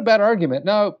not a bad argument.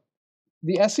 Now,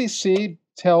 the SEC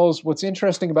tells what's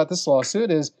interesting about this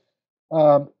lawsuit is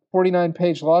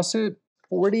 49-page lawsuit,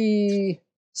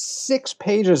 46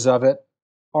 pages of it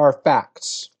are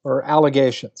facts or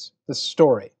allegations, the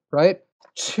story, right?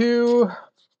 2,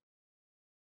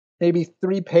 maybe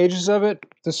 3 pages of it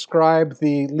describe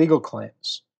the legal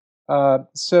claims.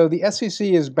 So the SEC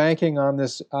is banking on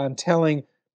this, on telling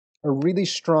a really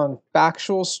strong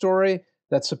factual story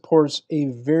that supports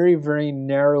a very, very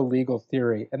narrow legal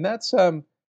theory. And that's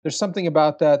there's something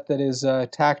about that is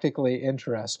tactically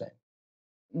interesting.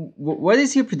 What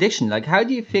is your prediction? Like, how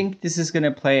do you think this is going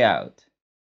to play out?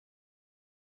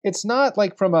 It's not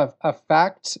like from a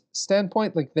fact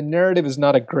standpoint, like the narrative is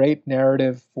not a great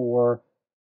narrative for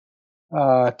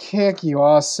Kik. You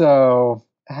also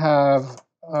have,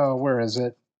 where is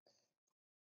it?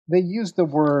 They use the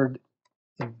word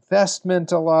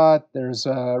investment a lot. There's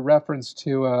a reference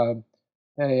to a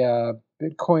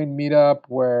Bitcoin meetup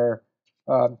where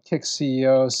Kik's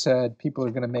CEO said people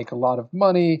are going to make a lot of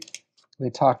money. They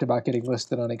talked about getting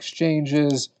listed on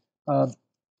exchanges.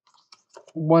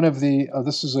 One of the,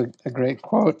 this is a great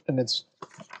quote, and it's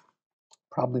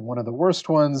probably one of the worst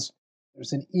ones.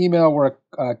 There's an email where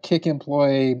a Kik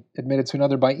employee admitted to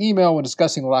another by email when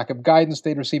discussing the lack of guidance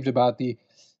they'd received about the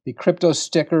crypto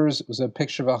stickers. It was a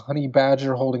picture of a honey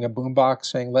badger holding a boombox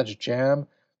saying, "Let's jam."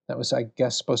 That was, I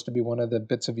guess, supposed to be one of the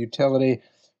bits of utility,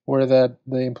 where the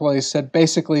employee said,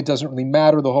 basically, it doesn't really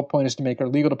matter. The whole point is to make our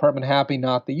legal department happy,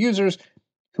 not the users,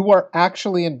 who are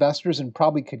actually investors and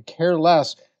probably could care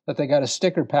less that they got a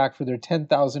sticker pack for their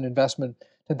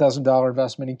 $10,000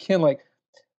 investment in Kin. Like,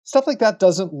 stuff like that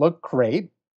doesn't look great.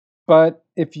 But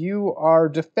if you are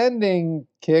defending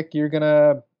Kik, you're going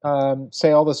to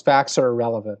say all those facts are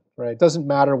irrelevant, right? It doesn't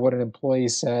matter what an employee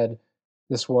said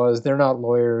this was. They're not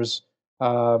lawyers.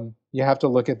 You have to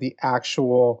look at the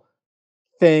actual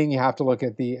thing. You have to look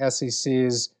at the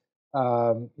SEC's,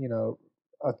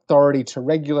 authority to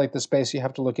regulate the space. You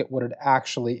have to look at what it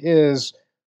actually is.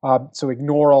 So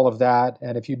ignore all of that.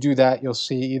 And if you do that, you'll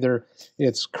see either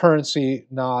it's currency,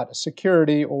 not a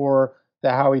security, or the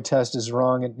Howey test is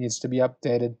wrong. It needs to be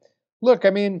updated. Look,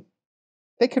 I mean,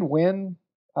 they could win.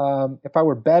 If I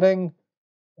were betting,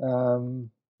 and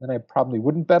I probably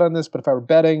wouldn't bet on this, but if I were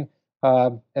betting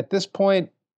at this point,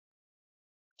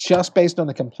 just based on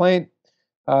the complaint,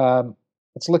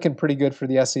 it's looking pretty good for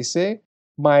the SEC.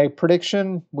 My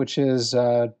prediction, which is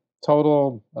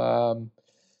total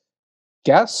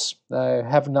guess, I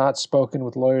have not spoken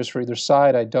with lawyers for either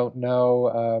side. I don't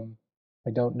know.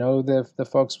 I don't know the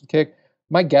folks with Kik.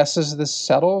 My guess is this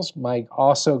settles. My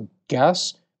also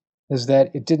guess is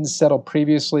that it didn't settle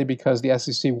previously because the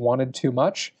SEC wanted too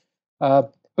much.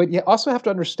 But you also have to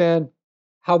understand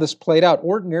how this played out.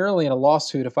 Ordinarily in a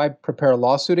lawsuit, if I prepare a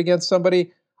lawsuit against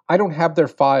somebody, I don't have their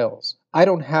files. I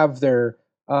don't have their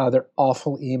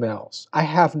awful emails. I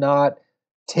have not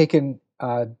taken,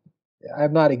 I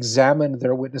have not examined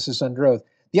their witnesses under oath.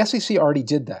 The SEC already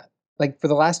did that. Like for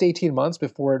the last 18 months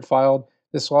before it filed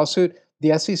this lawsuit,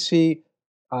 the SEC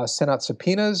sent out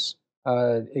subpoenas,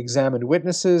 examined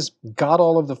witnesses, got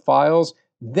all of the files.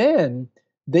 Then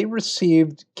they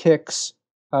received Kik's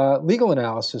legal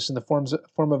analysis in the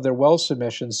form of their Wells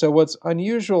submission. So what's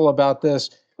unusual about this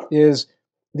is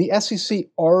the SEC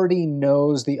already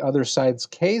knows the other side's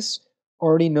case,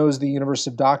 already knows the universe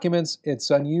of documents. It's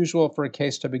unusual for a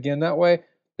case to begin that way.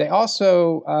 They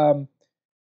also,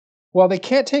 while they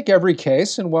can't take every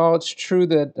case, and while it's true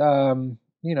that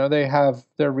they have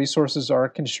their resources are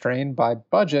constrained by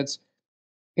budgets,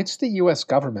 it's the U.S.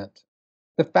 government.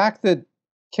 The fact that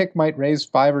Kik might raise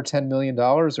 $5 or $10 million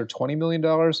or $20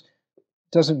 million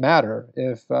doesn't matter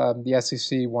if the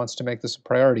SEC wants to make this a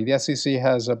priority. The SEC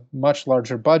has a much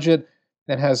larger budget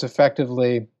and has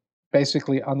effectively,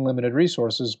 basically unlimited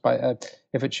resources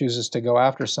if it chooses to go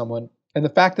after someone. And the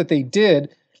fact that they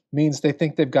did means they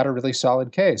think they've got a really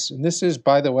solid case. And this is,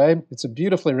 by the way, it's a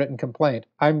beautifully written complaint.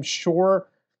 I'm sure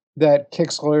that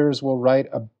Kik's lawyers will write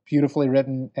a beautifully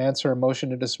written answer, a motion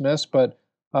to dismiss, but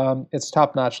it's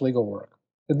top-notch legal work.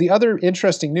 The other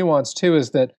interesting nuance, too,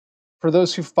 is that for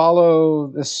those who follow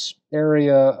this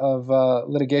area of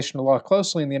litigation law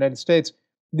closely in the United States,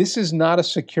 this is not a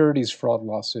securities fraud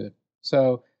lawsuit.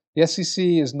 So the SEC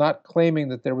is not claiming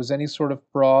that there was any sort of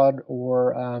fraud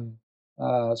or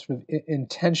sort of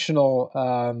intentional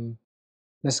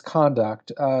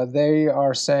misconduct. They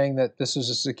are saying that this is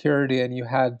a security and you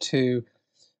had to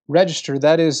register.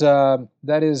 That is a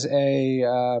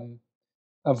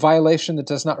violation that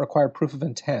does not require proof of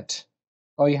intent.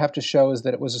 All you have to show is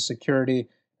that it was a security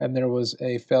and there was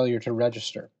a failure to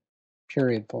register.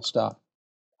 Period. Full stop.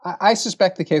 I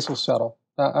suspect the case will settle.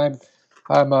 I'm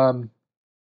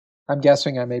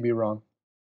guessing I may be wrong.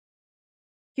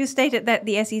 You stated that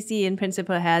the SEC in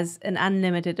principle has an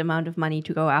unlimited amount of money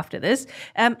to go after this.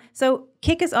 So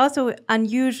Kik is also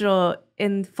unusual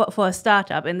for a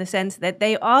startup in the sense that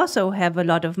they also have a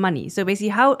lot of money. So basically,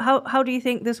 how do you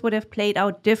think this would have played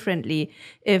out differently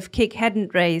if Kik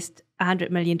hadn't raised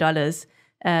 $100 million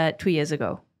 2 years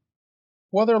ago?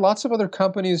 Well, there are lots of other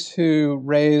companies who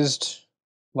raised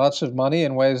lots of money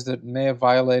in ways that may have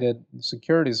violated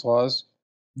securities laws.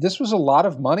 This was a lot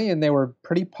of money, and they were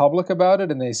pretty public about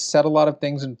it, and they said a lot of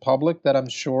things in public that I'm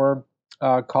sure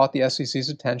caught the SEC's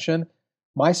attention.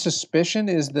 My suspicion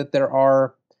is that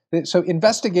so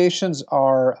investigations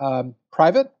are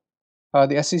private.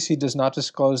 The SEC does not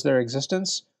disclose their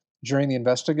existence during the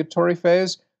investigatory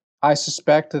phase. I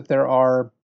suspect that there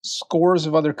are scores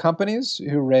of other companies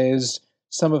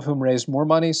some of whom raised more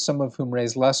money, some of whom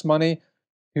raised less money,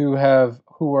 who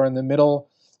are in the middle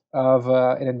of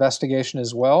an investigation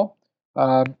as well,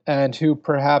 and who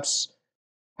perhaps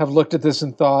have looked at this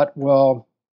and thought, well,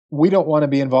 we don't want to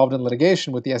be involved in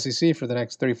litigation with the SEC for the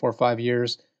next 3, 4, 5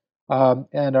 years,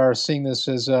 and are seeing this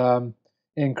as an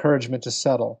encouragement to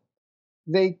settle.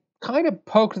 They kind of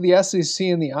poked the SEC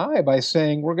in the eye by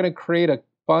saying, we're going to create a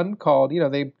fund called,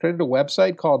 they created a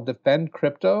website called Defend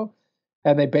Crypto,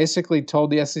 and they basically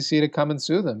told the SEC to come and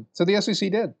sue them. So the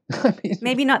SEC did. I mean,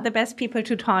 maybe not the best people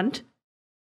to taunt.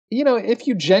 If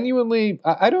you genuinely,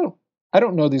 I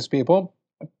don't know these people.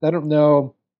 I don't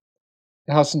know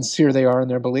how sincere they are in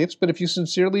their beliefs, but if you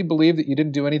sincerely believe that you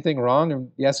didn't do anything wrong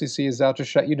and the SEC is out to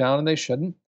shut you down and they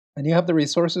shouldn't, and you have the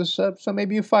resources, so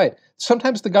maybe you fight.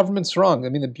 Sometimes the government's wrong. I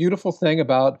mean, the beautiful thing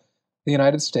about the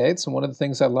United States, and one of the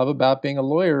things I love about being a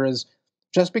lawyer, is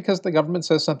just because the government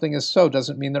says something is so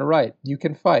doesn't mean they're right. You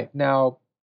can fight. Now,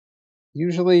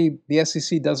 usually the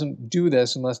SEC doesn't do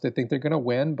this unless they think they're going to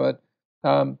win, but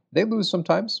they lose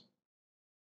sometimes.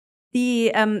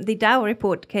 The DAO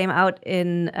report came out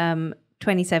in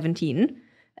 2017.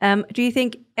 Do you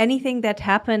think anything that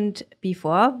happened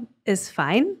before is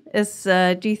fine?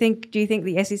 Do you think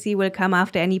the SEC will come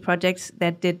after any projects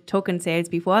that did token sales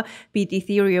before, be it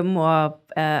Ethereum or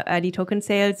early token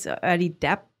sales, or early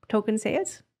dApp token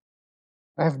sales?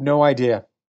 I have no idea.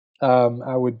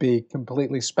 I would be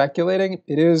completely speculating.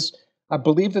 I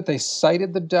believe that they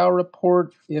cited the DAO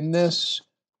report in this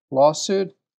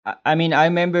lawsuit. I mean, I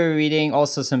remember reading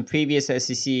also some previous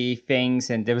SEC things,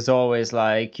 and there was always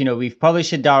like, we've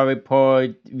published a DAO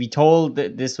report, we told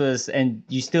that this was, and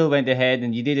you still went ahead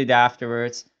and you did it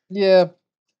afterwards. Yeah,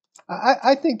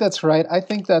 I think that's right. I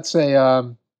think that's I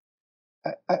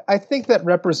think that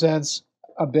represents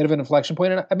a bit of an inflection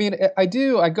point. And I mean, I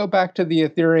go back to the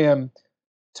Ethereum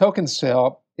token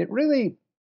sale. It really,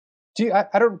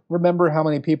 I don't remember how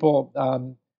many people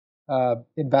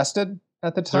invested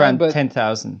at the time, around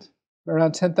 10,000.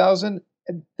 Around 10,000.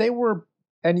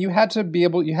 And you had to have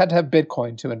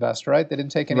Bitcoin to invest, right? They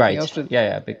didn't take anything else.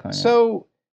 Yeah, Bitcoin. So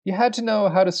you had to know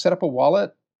how to set up a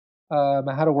wallet,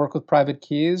 how to work with private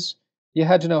keys. You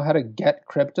had to know how to get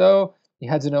crypto. You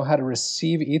had to know how to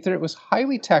receive Ether. It was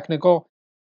highly technical.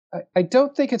 I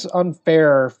don't think it's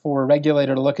unfair for a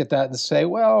regulator to look at that and say,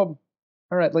 well,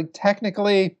 all right, like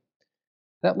technically,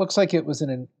 that looks like it was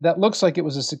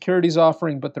a securities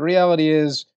offering, but the reality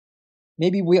is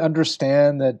maybe we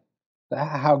understand that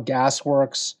how gas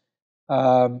works,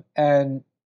 and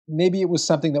maybe it was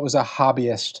something that was a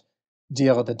hobbyist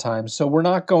deal at the time. So we're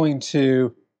not going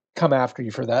to come after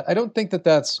you for that. I don't think that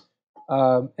that's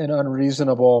an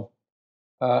unreasonable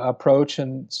approach,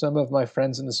 and some of my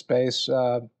friends in the space,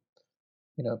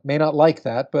 may not like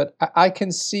that. But I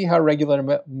can see how regulator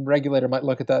might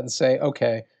look at that and say,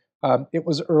 okay, it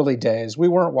was early days. We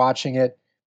weren't watching it.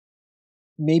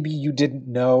 Maybe you didn't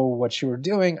know what you were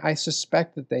doing. I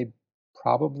suspect that they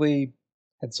probably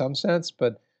had some sense,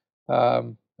 but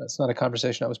that's not a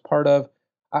conversation I was part of.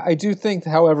 I do think,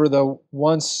 however, though,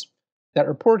 once that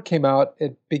report came out,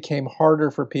 it became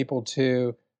harder for people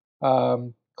to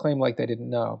claim like they didn't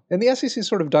know. And the SEC's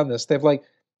sort of done this. They've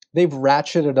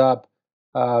ratcheted up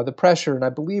the pressure, and I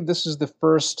believe this is the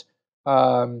first.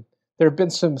 There have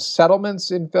been some settlements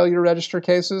in failure to register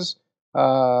cases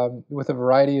with a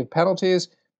variety of penalties.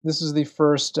 This is the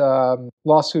first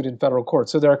lawsuit in federal court.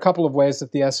 So there are a couple of ways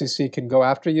that the SEC can go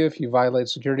after you if you violate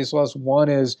securities laws. One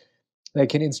is they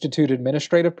can institute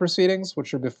administrative proceedings,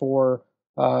 which are before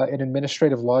an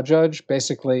administrative law judge.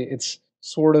 Basically, it's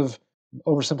sort of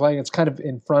oversimplifying. It's kind of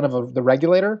in front of the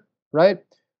regulator, right?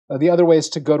 The other way is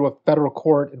to go to a federal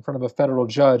court in front of a federal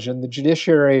judge. And the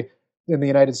judiciary in the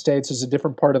United States is a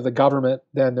different part of the government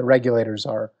than the regulators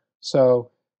are.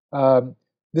 So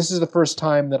this is the first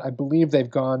time that I believe they've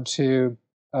gone to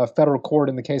a federal court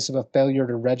in the case of a failure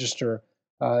to register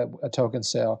a token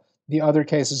sale. The other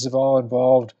cases have all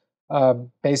involved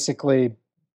basically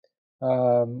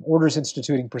orders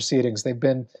instituting proceedings. They've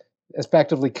been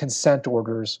effectively consent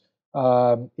orders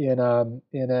in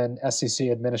an SEC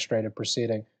administrative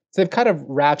proceeding. So they've kind of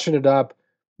ratcheted up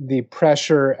the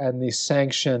pressure and the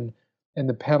sanction and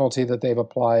the penalty that they've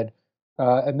applied,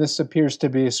 and this appears to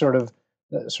be sort of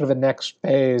a next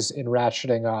phase in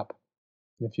ratcheting up,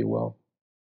 if you will.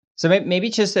 So maybe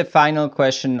just a final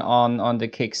question on the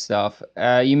kick stuff.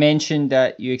 You mentioned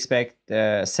that you expect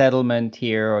a settlement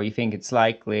here, or you think it's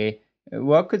likely.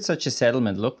 What could such a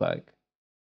settlement look like?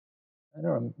 I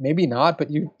don't know, maybe not, but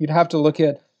you'd have to look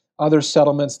at other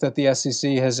settlements that the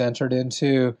SEC has entered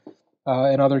into.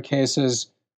 In other cases,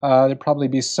 there'd probably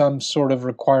be some sort of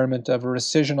requirement of a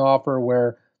rescission offer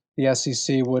where the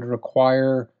SEC would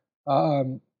require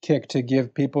Kick to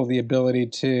give people the ability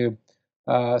to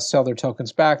sell their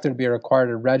tokens back. There'd be a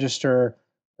requirement to register,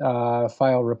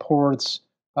 file reports.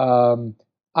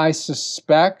 I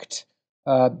suspect,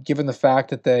 given the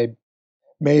fact that they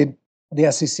made the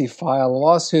SEC file a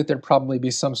lawsuit, there'd probably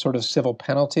be some sort of civil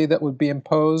penalty that would be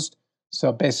imposed.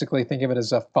 So basically, think of it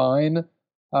as a fine.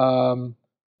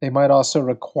 They might also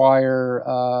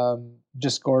require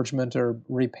disgorgement or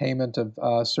repayment of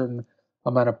a certain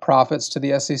amount of profits to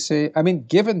the SEC. I mean,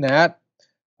 given that,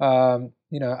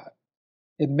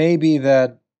 it may be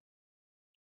that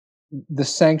the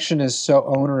sanction is so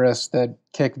onerous that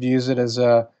Kick views it as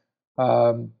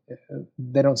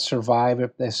they don't survive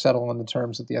if they settle on the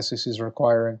terms that the SEC is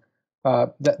requiring.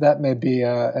 That may be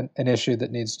an issue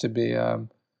that needs to be, that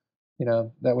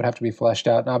would have to be fleshed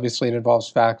out. And obviously, it involves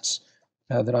facts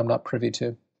that I'm not privy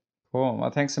to. Cool. Well,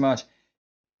 thanks so much.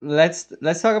 Let's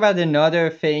talk about another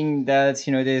thing that's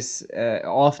this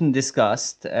often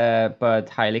discussed but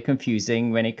highly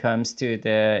confusing when it comes to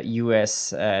the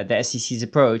the SEC's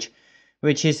approach,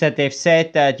 which is that they've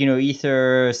said that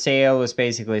Ether sale was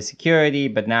basically a security,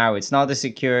 but now it's not a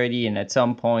security, and at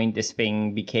some point this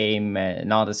thing became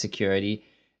not a security,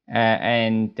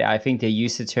 and I think they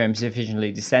used the term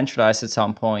sufficiently decentralized at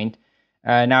some point.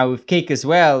 Now with Kick as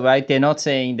well, right? They're not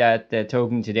saying that the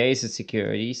token today is a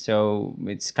security, so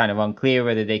it's kind of unclear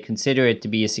whether they consider it to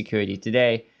be a security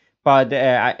today. But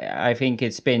I think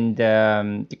it's been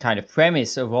the kind of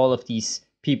premise of all of these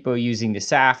people using the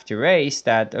SAF to raise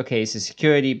that, okay, it's a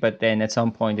security, but then at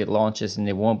some point it launches and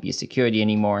it won't be a security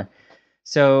anymore.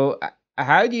 So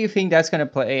how do you think that's going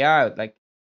to play out? Like,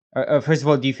 first of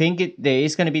all, do you think there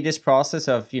is going to be this process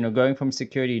of, going from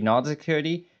security to not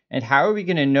security? And how are we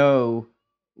going to know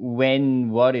when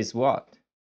what is what?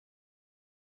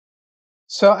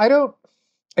 So I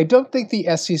don't think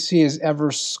the SEC has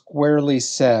ever squarely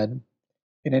said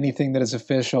in anything that is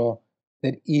official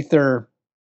that Ether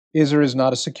is or is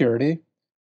not a security,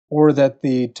 or that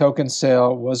the token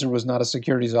sale was or was not a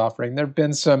securities offering. There have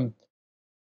been some.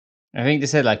 I think they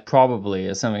said like probably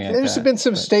or something like that. There's been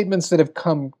some statements that have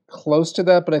come close to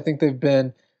that, but I think they've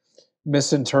been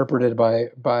misinterpreted by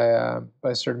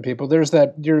certain people. There's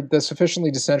the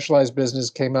sufficiently decentralized business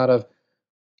came out of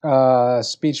a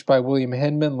speech by William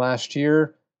Hinman last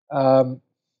year. I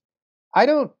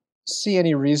don't see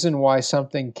any reason why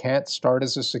something can't start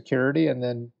as a security and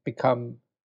then become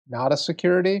not a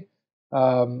security.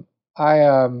 Um,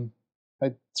 I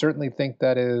certainly think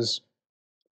that is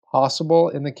possible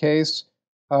in the case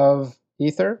of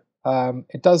Ether.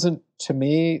 It doesn't, to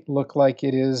me, look like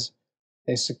it is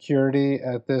a security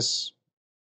at this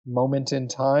moment in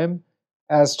time.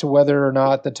 As to whether or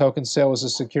not the token sale was a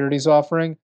securities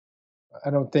offering, I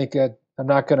don't think I'm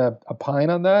not going to opine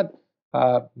on that.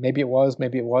 Maybe it was,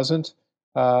 maybe it wasn't.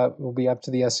 It will be up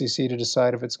to the SEC to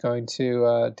decide if it's going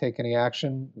to take any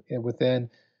action within.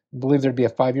 I believe there'd be a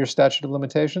 5-year statute of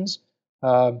limitations,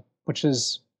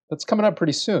 that's coming up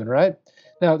pretty soon, right?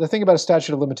 Now, the thing about a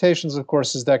statute of limitations, of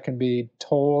course, is that can be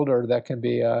tolled or that can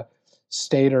be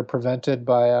stayed or prevented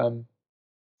by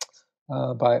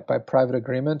private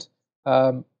agreement.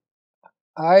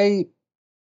 I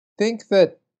think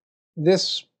that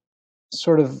this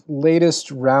sort of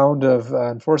latest round of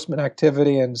enforcement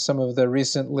activity and some of the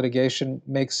recent litigation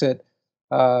makes it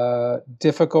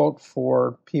difficult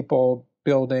for people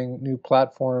building new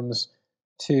platforms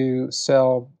to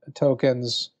sell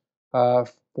tokens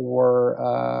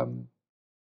for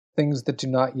things that do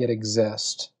not yet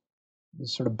exist.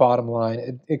 Sort of bottom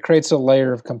line, it creates a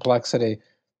layer of complexity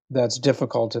that's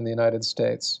difficult in the United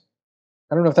States.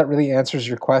 I don't know if that really answers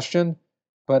your question,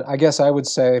 but I guess I would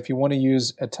say if you want to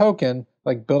use a token,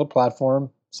 like build a platform,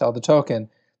 sell the token.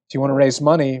 If you want to raise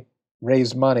money,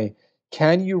 raise money.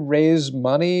 Can you raise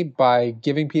money by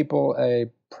giving people a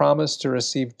promise to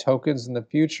receive tokens in the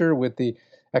future with the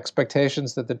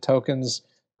expectations that the tokens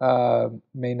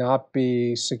may not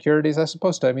be securities? I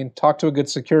suppose so. I mean, talk to a good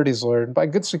securities lawyer. And by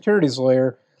good securities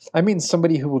lawyer, I mean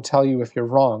somebody who will tell you if you're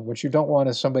wrong. What you don't want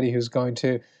is somebody who's going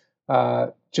to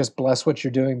just bless what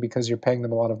you're doing because you're paying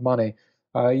them a lot of money.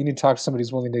 You need to talk to somebody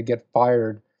who's willing to get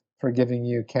fired for giving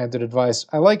you candid advice.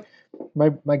 I like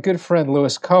my good friend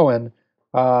Lewis Cohen,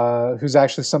 who's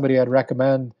actually somebody I'd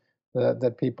recommend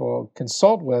that people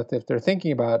consult with if they're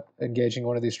thinking about engaging in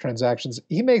one of these transactions.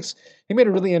 He made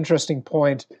a really interesting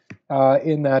point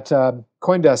in that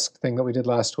CoinDesk thing that we did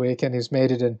last week, and he's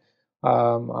made it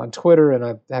on Twitter, and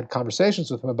I've had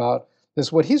conversations with him about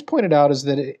this. What he's pointed out is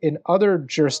that in other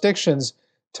jurisdictions,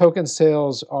 token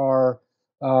sales are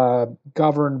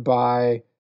governed by,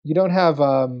 you don't have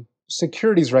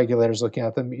securities regulators looking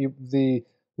at them. The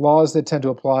laws that tend to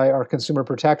apply are consumer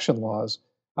protection laws.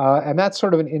 And that's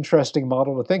sort of an interesting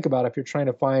model to think about if you're trying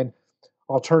to find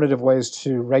alternative ways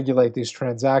to regulate these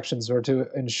transactions or to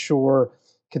ensure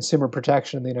consumer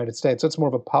protection in the United States. So it's more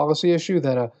of a policy issue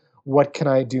than a what can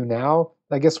I do now?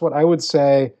 I guess what I would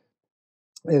say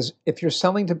is if you're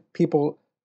selling to people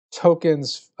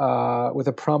tokens with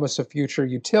a promise of future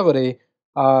utility,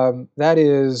 that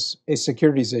is a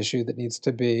securities issue that needs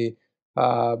to be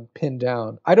pinned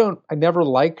down. I never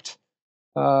liked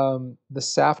the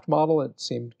SAFT model. It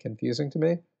seemed confusing to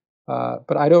me,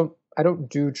 but I don't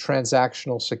do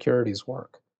transactional securities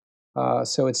work.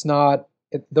 So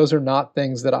those are not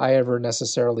things that I ever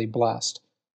necessarily blessed.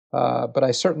 But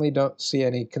I certainly don't see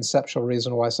any conceptual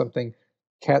reason why something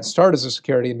can't start as a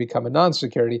security and become a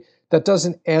non-security. That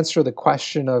doesn't answer the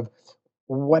question of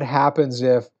what happens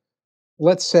if,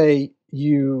 let's say,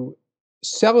 you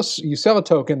sell a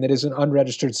token that is an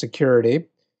unregistered security.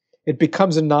 It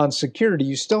becomes a non-security.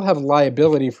 You still have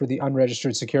liability for the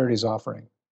unregistered securities offering.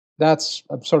 That's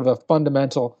sort of a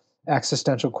fundamental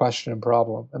existential question and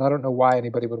problem. And I don't know why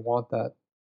anybody would want that.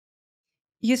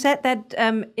 You said that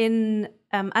in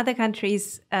other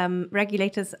countries,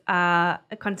 regulators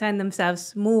concern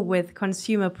themselves more with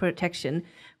consumer protection,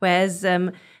 whereas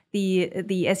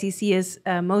the SEC is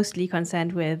mostly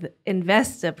concerned with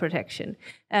investor protection.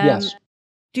 Yes.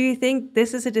 Do you think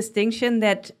this is a distinction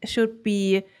that should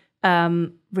be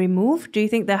removed? Do you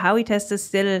think the Howey test is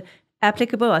still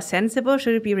applicable or sensible?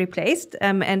 Should it be replaced?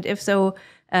 And if so,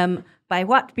 by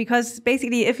what? Because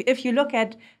basically, if you look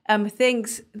at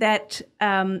things that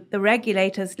the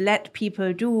regulators let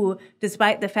people do,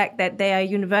 despite the fact that they are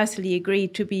universally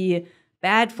agreed to be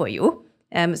bad for you.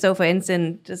 So, for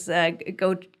instance, just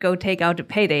go take out a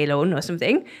payday loan or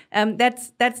something.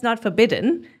 That's not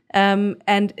forbidden.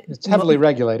 And it's heavily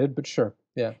regulated, but sure,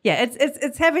 yeah. Yeah,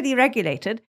 it's heavily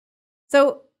regulated.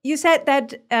 So you said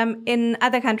that in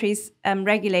other countries,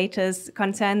 regulators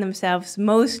concern themselves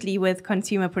mostly with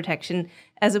consumer protection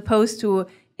as opposed to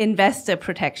investor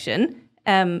protection,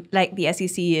 like the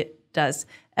SEC does.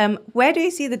 Where do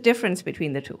you see the difference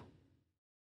between the two?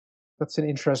 That's an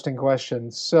interesting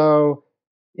question. So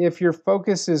if your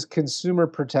focus is consumer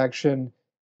protection,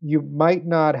 you might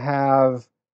not have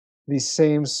the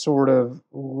same sort of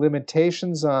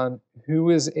limitations on who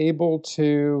is able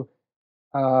to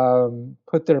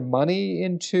put their money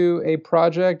into a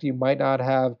project. You might not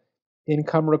have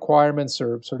income requirements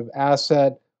or sort of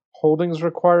asset holdings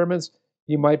requirements.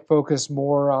 You might focus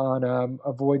more on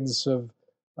avoidance of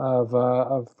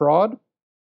fraud,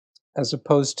 as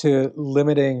opposed to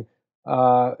limiting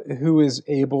who is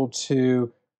able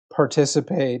to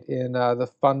participate in the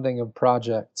funding of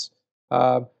projects.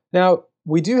 Now,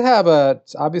 we do have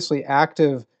obviously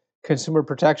active consumer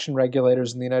protection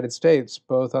regulators in the United States,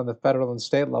 both on the federal and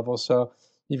state level. So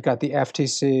you've got the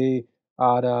FTC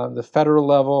on the federal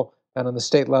level, and on the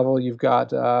state level, you've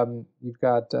got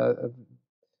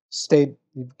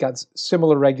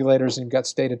similar regulators, and you've got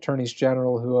state attorneys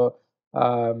general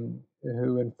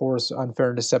who enforce unfair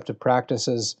and deceptive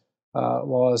practices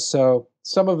laws. So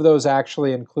some of those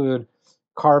actually include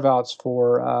carve-outs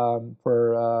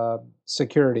for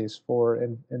securities, for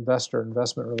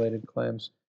investment-related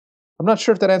claims. I'm not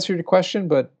sure if that answered your question,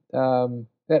 but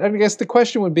I guess the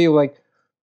question would be like,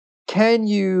 can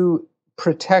you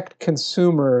protect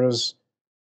consumers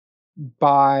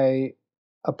by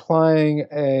applying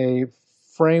a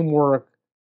framework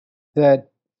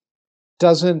that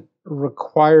doesn't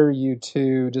require you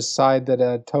to decide that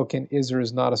a token is or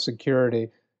is not a security,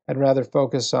 and rather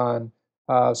focus on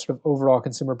sort of overall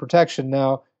consumer protection?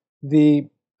 Now,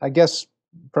 I guess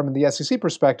from the SEC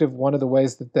perspective, one of the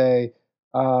ways that they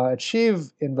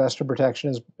achieve investor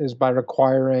protection is by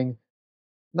requiring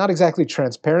not exactly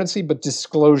transparency, but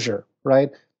disclosure,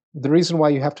 right? The reason why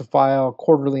you have to file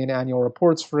quarterly and annual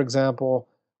reports, for example,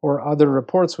 or other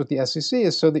reports with the SEC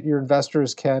is so that your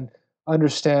investors can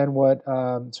understand what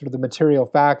sort of the material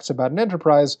facts about an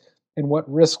enterprise and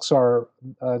what risks are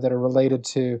that are related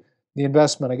to the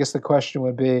investment. I guess the question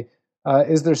would be,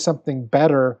 is there something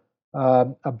better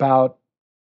about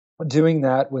doing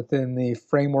that within the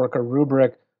framework or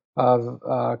rubric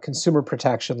of consumer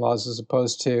protection laws as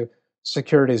opposed to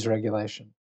securities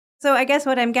regulation? So I guess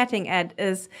what I'm getting at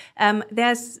is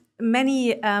there's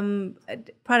many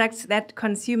products that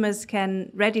consumers can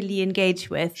readily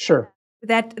engage with. Sure.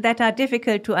 That are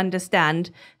difficult to understand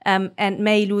and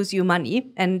may lose you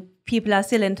money, and people are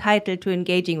still entitled to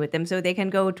engaging with them. So they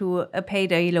can go to a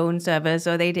payday loan service,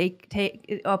 or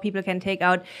or people can take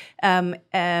out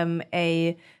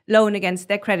a loan against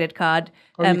their credit card.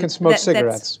 Or you can smoke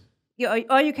cigarettes.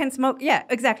 Or you can smoke, yeah,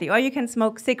 exactly. Or you can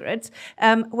smoke cigarettes.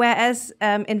 Whereas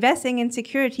investing in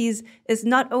securities is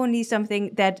not only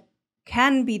something that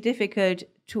can be difficult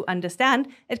to understand,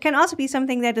 it can also be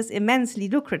something that is immensely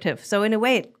lucrative. So in a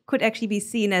way, it could actually be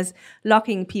seen as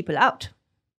locking people out.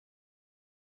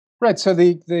 Right. So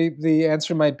the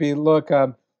answer might be, look,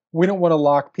 we don't want to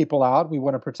lock people out. We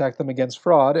want to protect them against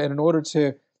fraud. And in order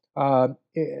to broaden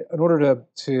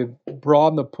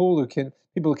the pool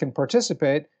people who can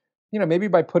participate, maybe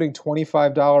by putting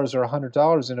 $25 or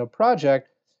 $100 into a project,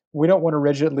 we don't want to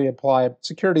rigidly apply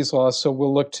securities laws. So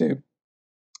we'll look to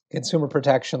consumer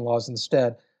protection laws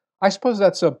instead. I suppose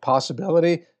that's a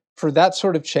possibility. For that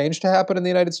sort of change to happen in the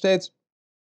United States,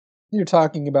 you're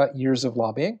talking about years of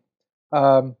lobbying.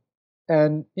 And,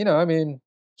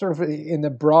 sort of in the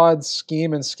broad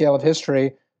scheme and scale of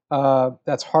history,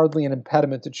 that's hardly an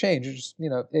impediment to change.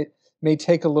 It may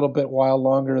take a little bit while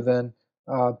longer than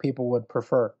people would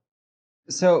prefer.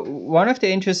 So one of the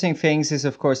interesting things is,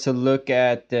 of course, to look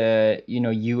at the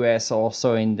U.S.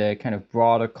 also in the kind of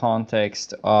broader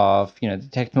context of the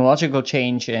technological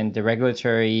change and the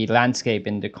regulatory landscape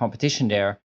and the competition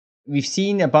there. We've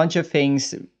seen a bunch of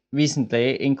things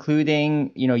recently,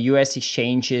 including U.S.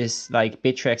 exchanges like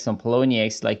Bittrex and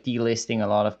Poloniex, like delisting a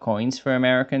lot of coins for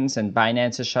Americans, and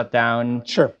Binance has shut down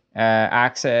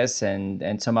Access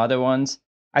and some other ones.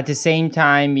 At the same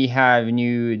time, we have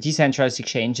new decentralized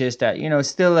exchanges that,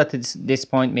 still at this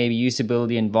point, maybe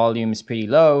usability and volume is pretty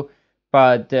low,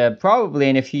 but probably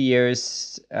in a few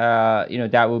years,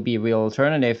 that will be a real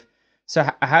alternative. So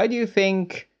how do you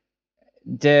think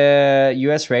the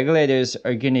US regulators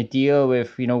are going to deal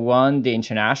with, one, the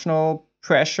international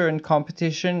pressure and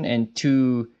competition, and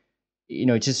two,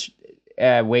 just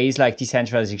ways like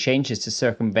decentralized exchanges to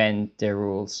circumvent their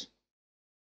rules?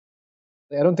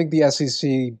 I don't think the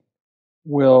SEC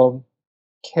will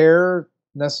care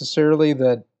necessarily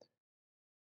that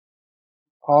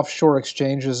offshore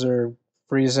exchanges are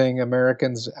freezing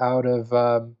Americans out of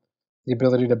the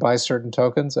ability to buy certain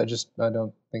tokens. I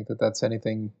don't think that that's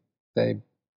anything they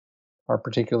are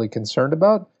particularly concerned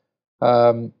about.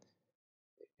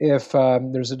 If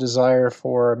there's a desire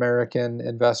for American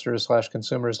investors /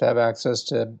 consumers to have access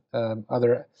to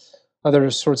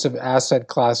other sorts of asset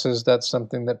classes, that's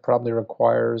something that probably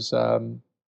requires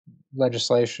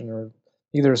legislation, or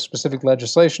either specific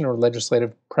legislation or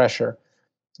legislative pressure.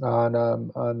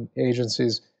 on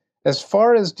agencies. As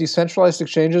far as decentralized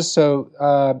exchanges, so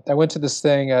I went to this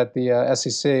thing at the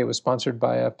SEC. It was sponsored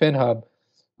by FinHub.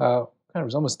 It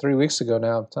was almost 3 weeks ago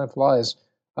now. Time flies.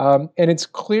 And it's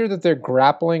clear that they're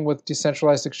grappling with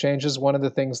decentralized exchanges. One of the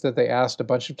things that they asked a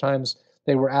bunch of times,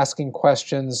 they were asking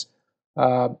questions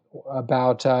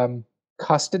about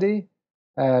custody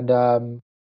and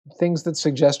things that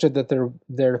suggested that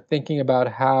they're thinking about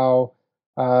how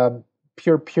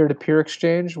pure peer-to-peer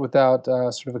exchange without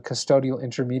sort of a custodial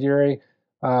intermediary,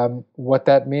 what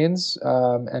that means,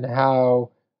 and how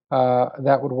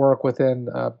that would work within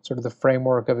sort of the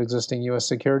framework of existing U.S.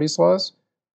 securities laws.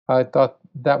 I thought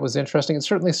that was interesting. It's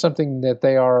certainly something that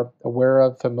they are aware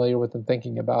of, familiar with, and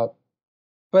thinking about.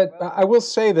 But I will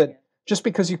say that just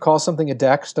because you call something a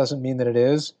DEX doesn't mean that it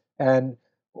is. And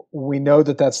we know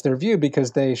that that's their view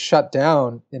because they shut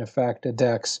down, in effect, a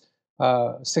DEX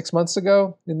 6 months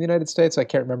ago in the United States. I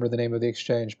can't remember the name of the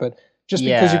exchange, but just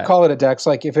because you call it a DEX,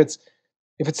 like if it's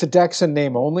a DEX in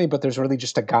name only, but there's really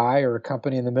just a guy or a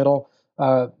company in the middle,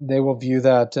 they will view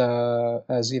that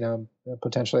as,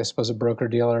 potentially, I suppose, a broker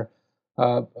dealer,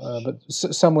 but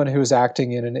someone who is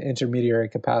acting in an intermediary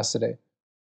capacity.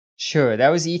 Sure, that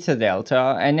was Ether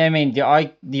Delta, and I mean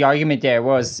the argument there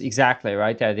was exactly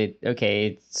right that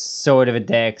it's sort of a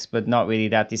DEX, but not really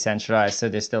that decentralized. So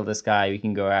there's still this guy we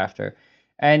can go after,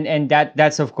 and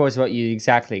that's of course what you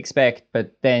exactly expect.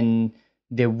 But then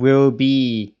there will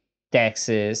be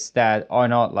DEXs that are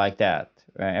not like that,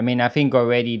 right? I mean, I think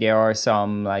already there are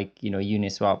some like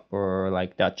Uniswap or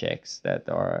like DutchX that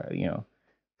are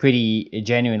pretty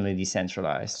genuinely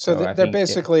decentralized. So they're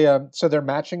basically so they're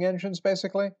matching engines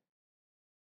basically.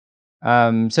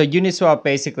 So Uniswap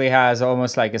basically has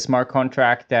almost like a smart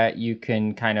contract that you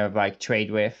can kind of like trade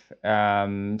with.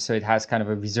 So it has kind of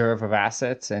a reserve of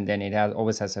assets, and then it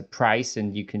always has a price,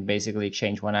 and you can basically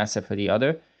exchange one asset for the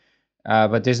other.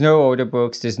 But there's no order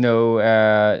books. There's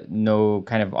no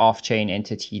kind of off-chain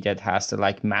entity that has to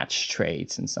like match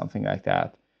trades and something like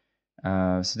that.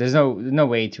 So there's no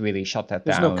way to really shut that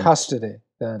down. There's no custody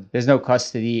then. There's no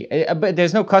custody, but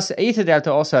there's no custody. Ether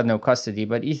Delta also had no custody,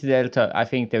 but Ether Delta, I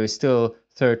think there were still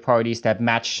third parties that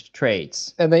matched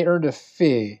trades. And they earned a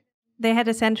fee. They had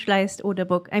a centralized order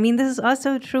book. I mean, this is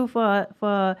also true for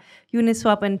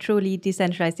Uniswap and truly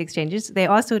decentralized exchanges. They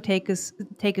also take a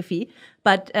fee,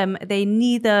 but they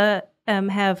neither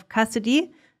have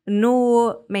custody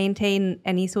nor maintain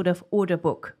any sort of order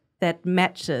book that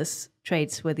matches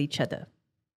trades with each other.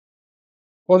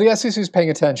 Well, the SEC is paying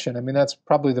attention. I mean, that's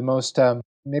probably the most,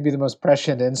 maybe the most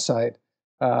prescient insight.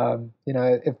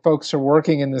 If folks are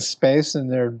working in this space and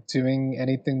they're doing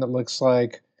anything that looks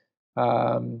like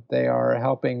they are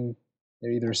helping,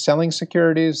 they're either selling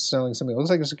securities, selling something that looks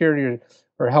like a security,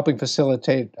 or helping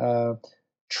facilitate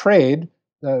trading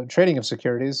of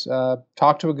securities,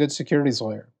 talk to a good securities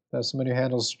lawyer, someone who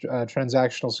handles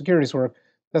transactional securities work.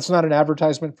 That's not an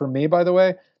advertisement for me, by the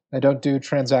way. I don't do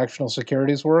transactional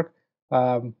securities work,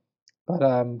 but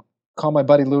call my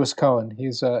buddy Lewis Cohen.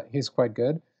 He's quite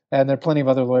good, and there are plenty of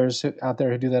other lawyers out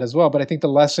there who do that as well. But I think the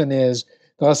lesson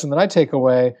that I take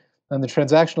away on the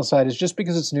transactional side is just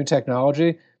because it's new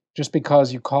technology, just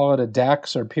because you call it a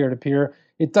DEX or peer-to-peer,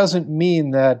 it doesn't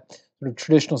mean that sort of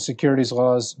traditional securities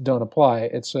laws don't apply.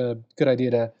 It's a good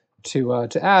idea to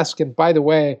ask. And by the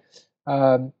way,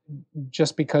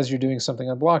 just because you're doing something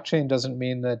on blockchain doesn't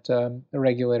mean that a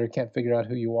regulator can't figure out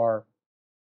who you are.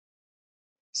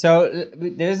 So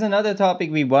there's another topic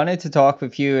we wanted to talk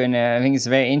with you, and I think it's a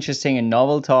very interesting and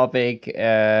novel topic,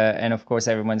 and of course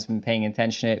everyone's been paying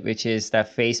attention to it, which is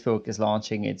that Facebook is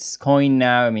launching its coin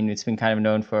now. I mean, it's been kind of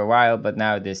known for a while, but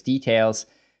now there's details,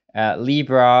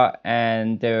 Libra,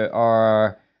 and there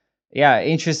are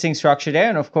interesting structure there,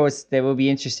 and of course there will be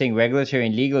interesting regulatory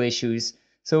and legal issues.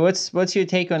 So what's your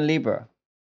take on Libra?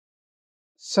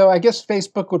 So I guess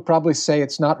Facebook would probably say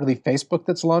it's not really Facebook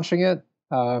that's launching it.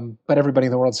 But everybody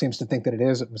in the world seems to think that it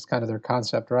is. It was kind of their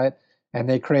concept, right? And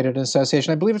they created an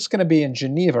association. I believe it's going to be in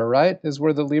Geneva, right? Is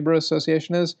where the Libra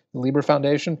Association is, the Libra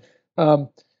Foundation. You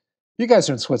guys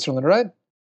are in Switzerland, right?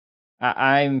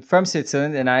 I'm from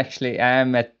Switzerland, and actually I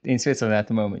am in Switzerland at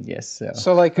the moment. Yes.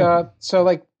 So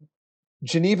like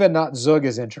Geneva, not Zug,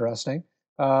 is interesting.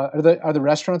 Are the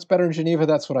restaurants better in Geneva?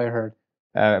 That's what I heard.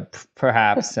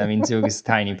 Perhaps. I mean, Zug is a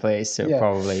tiny place, so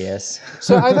probably yes.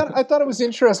 So I thought it was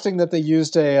interesting that they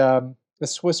used a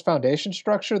Swiss foundation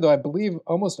structure, though I believe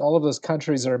almost all of those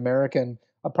countries are American.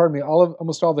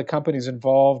 Almost all the companies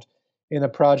involved in the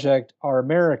project are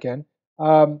American.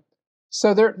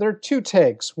 So there are two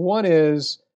takes. One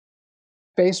is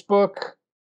Facebook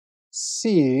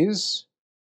sees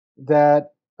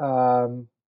that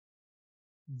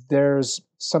there's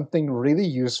something really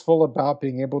useful about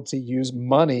being able to use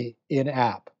money in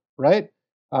app, right?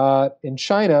 In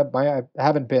China, I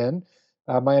haven't been.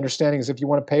 My understanding is if you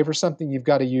want to pay for something, you've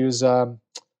got to use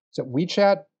is it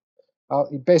WeChat?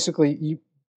 Basically,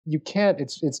 you can't.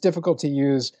 It's difficult to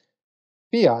use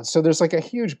fiat. So there's like a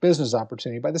huge business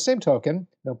opportunity. By the same token,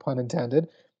 no pun intended,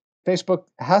 Facebook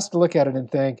has to look at it and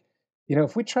think,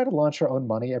 if we try to launch our own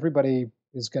money, everybody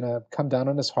is going to come down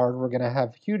on us hard. We're going to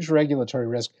have huge regulatory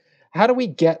risk. How do we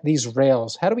get these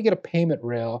rails? How do we get a payment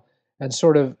rail and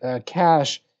sort of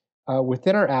cash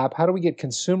within our app? How do we get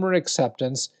consumer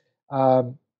acceptance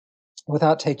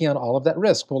without taking on all of that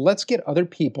risk? Well, let's get other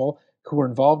people who are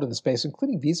involved in the space,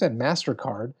 including Visa and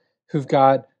MasterCard, who've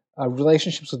got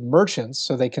relationships with merchants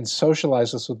so they can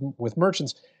socialize this with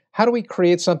merchants. How do we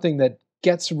create something that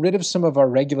gets rid of some of our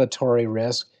regulatory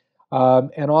risk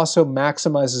and also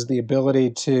maximizes the ability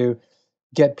to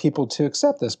get people to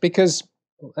accept this? Because,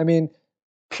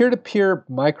 peer-to-peer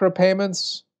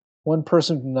micropayments, one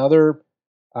person to another,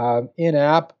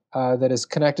 in-app that is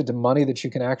connected to money that you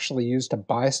can actually use to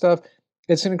buy stuff,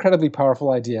 it's an incredibly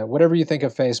powerful idea. Whatever you think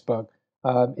of Facebook,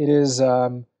 it is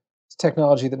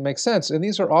technology that makes sense. And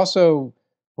these are also,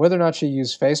 whether or not you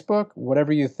use Facebook,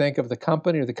 whatever you think of the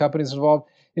company or the companies involved,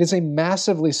 it is a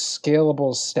massively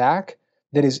scalable stack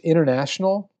that is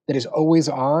international, that is always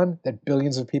on, that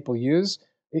billions of people use.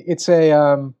 It's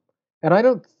and I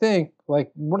don't think,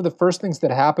 one of the first things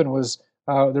that happened was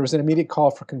there was an immediate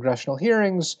call for congressional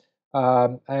hearings.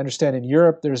 I understand in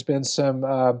Europe there's been some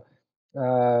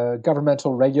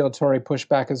governmental regulatory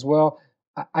pushback as well.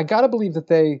 I got to believe that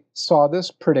they saw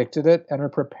this, predicted it, and are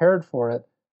prepared for it.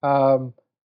 I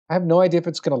have no idea if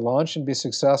it's going to launch and be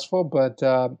successful, but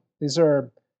these are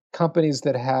companies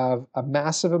that have a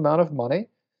massive amount of money,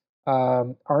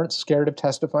 aren't scared of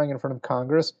testifying in front of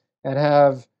Congress, and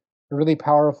have really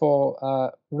powerful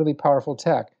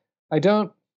tech.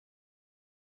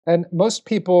 And most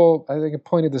people, I think I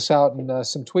pointed this out in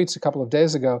some tweets a couple of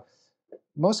days ago,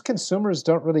 most consumers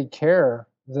don't really care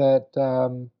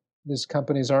that these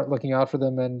companies aren't looking out for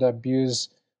them and abuse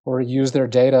or use their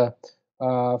data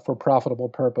for profitable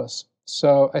purpose.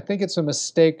 So I think it's a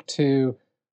mistake to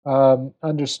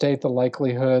understate the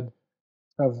likelihood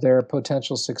of their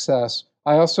potential success.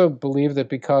 I also believe that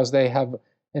because they have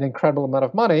an incredible amount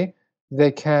of money,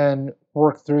 they can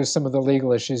work through some of the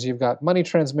legal issues. You've got money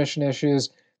transmission issues,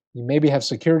 you maybe have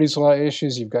securities law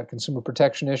issues, you've got consumer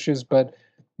protection issues, but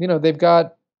they've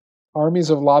got armies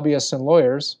of lobbyists and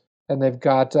lawyers, and they've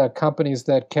got companies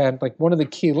that can, one of the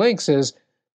key links is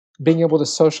being able to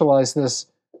socialize this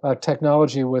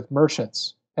technology with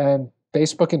merchants. And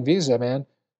Facebook and Visa, man,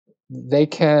 they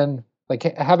can,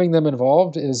 having them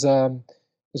involved is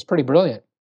pretty brilliant.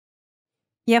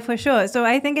 Yeah, for sure. So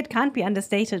I think it can't be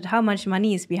understated how much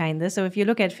money is behind this. So if you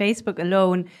look at Facebook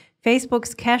alone,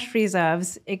 Facebook's cash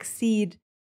reserves exceed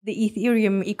the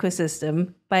Ethereum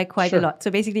ecosystem by quite a lot. So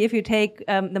basically, if you take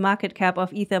the market cap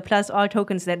of Ether plus all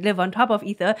tokens that live on top of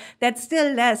Ether, that's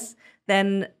still less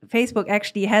than Facebook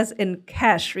actually has in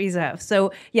cash reserves.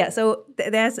 So yeah,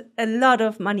 there's a lot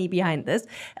of money behind this.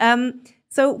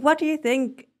 So what do you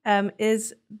think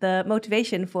is the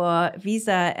motivation for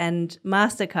Visa and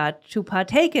MasterCard to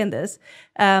partake in this?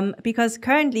 Because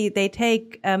currently they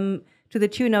take to the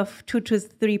tune of 2 to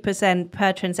 3%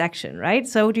 per transaction, right?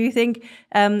 So do you think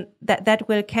that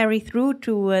will carry through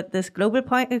to this global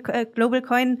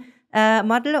coin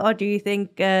model, or do you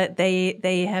think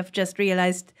they have just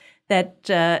realized that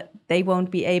they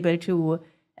won't be able to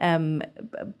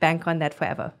bank on that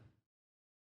forever?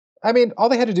 All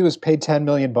they had to do was pay $10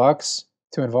 million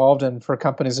to involved, and for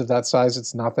companies of that size,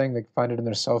 it's nothing. They find it in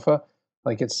their sofa.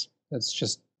 It's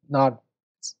just not.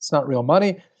 It's not real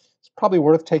money. It's probably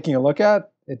worth taking a look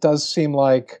at. It does seem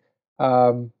like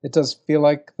it does feel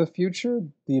like the future.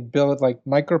 The ability,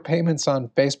 micropayments on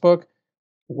Facebook.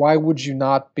 Why would you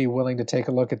not be willing to take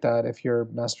a look at that if you're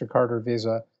MasterCard or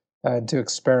Visa and to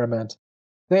experiment?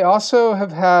 They also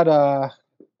have had,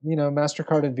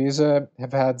 MasterCard and Visa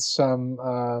have had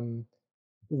some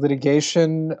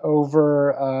litigation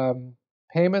over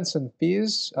payments and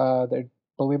fees. They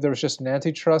believe there was just an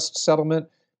antitrust settlement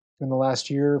in the last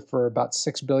year for about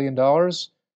 $6 billion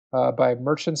by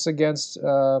merchants against,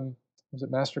 was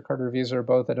it MasterCard or Visa or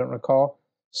both? I don't recall.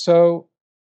 So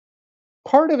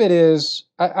part of it is,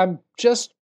 I'm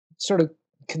just sort of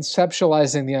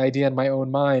conceptualizing the idea in my own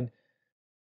mind.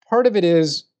 Part of it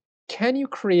is, can you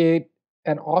create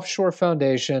an offshore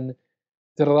foundation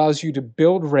that allows you to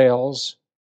build rails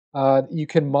you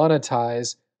can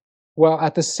monetize, while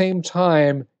at the same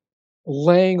time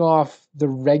laying off the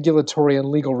regulatory and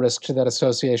legal risk to that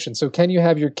association? So can you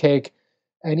have your cake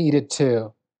and eat it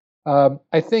too?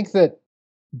 I think that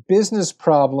business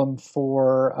problem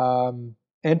for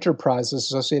enterprises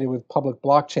associated with public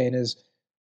blockchain is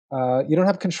you don't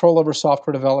have control over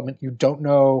software development. You don't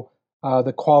know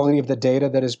the quality of the data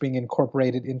that is being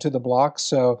incorporated into the block.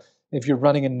 So if you're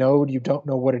running a node, you don't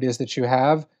know what it is that you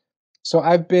have. So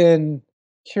I've been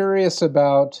curious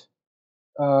about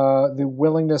the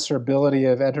willingness or ability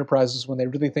of enterprises when they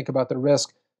really think about the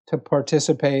risk to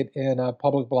participate in a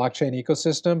public blockchain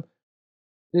ecosystem.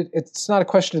 It's not a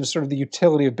question of sort of the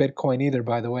utility of Bitcoin either,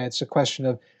 by the way. It's a question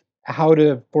of how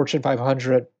do Fortune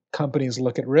 500 companies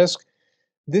look at risk.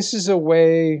 This is a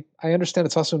way, I understand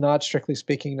it's also not, strictly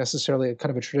speaking, necessarily a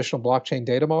kind of a traditional blockchain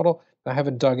data model. I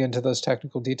haven't dug into those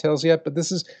technical details yet, but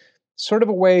this is sort of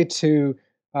a way to,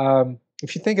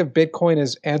 if you think of Bitcoin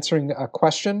as answering a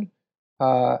question,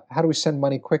 how do we send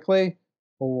money quickly?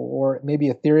 Or maybe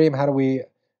Ethereum, how do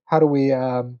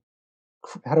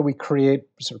we create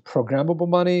sort of programmable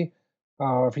money?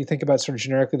 If you think about sort of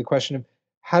generically the question of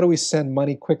how do we send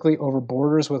money quickly over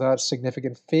borders without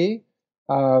significant fee?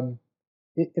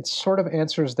 It sort of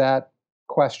answers that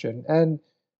question. And,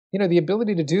 the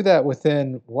ability to do that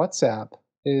within WhatsApp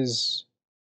is,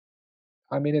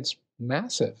 it's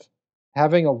massive.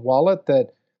 Having a wallet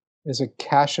that is a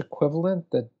cash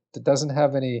equivalent that doesn't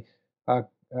have any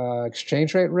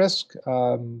exchange rate risk,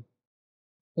 if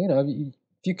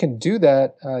you can do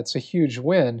that, it's a huge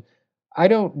win. I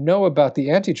don't know about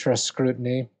the antitrust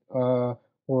scrutiny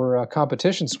or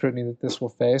competition scrutiny that this will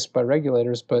face by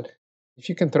regulators, but if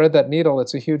you can thread that needle,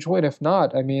 it's a huge win. If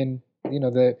not, the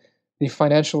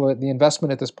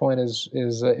investment at this point is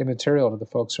immaterial to the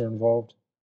folks who are involved.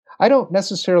 I don't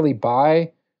necessarily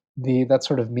buy that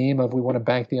sort of meme of we want to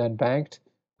bank the unbanked.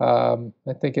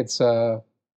 I think it's if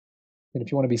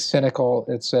you want to be cynical,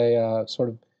 it's a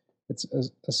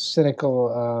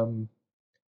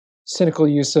cynical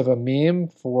use of a meme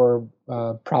for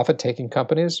profit-taking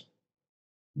companies.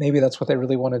 Maybe that's what they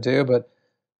really want to do, but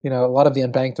a lot of the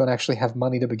unbanked don't actually have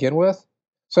money to begin with.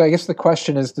 So I guess the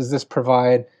question is,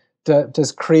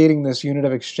 does creating this unit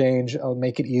of exchange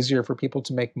make it easier for people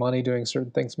to make money doing certain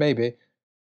things? Maybe.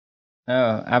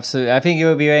 Oh, absolutely. I think it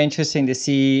would be very interesting to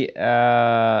see,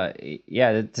 to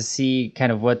see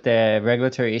kind of what the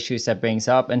regulatory issues that brings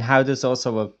up and how this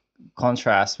also will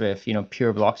contrast with,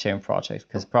 pure blockchain projects,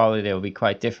 because probably they will be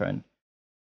quite different.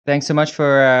 Thanks so much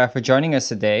for joining us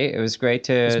today. It was great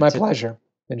to... It's my pleasure.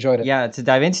 Enjoyed it. Yeah, to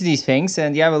dive into these things.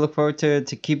 And yeah, we'll look forward to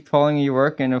keep following your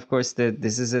work. And of course,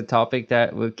 this is a topic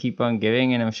that we'll keep on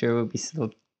giving. And I'm sure we'll be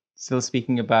still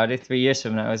speaking about it 3 years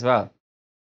from now as well.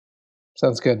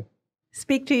 Sounds good.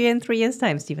 Speak to you in 3 years'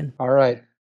 time, Stephen. All right.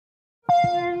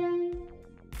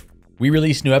 We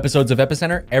release new episodes of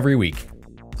Epicenter every week.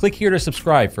 Click here to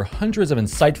subscribe for hundreds of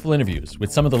insightful interviews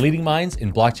with some of the leading minds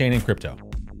in blockchain and crypto.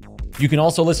 You can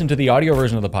also listen to the audio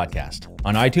version of the podcast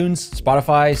on iTunes,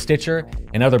 Spotify, Stitcher,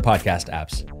 and other podcast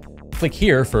apps. Click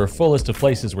here for a full list of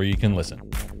places where you can listen.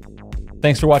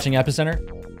 Thanks for watching Epicenter,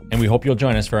 and we hope you'll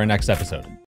join us for our next episode.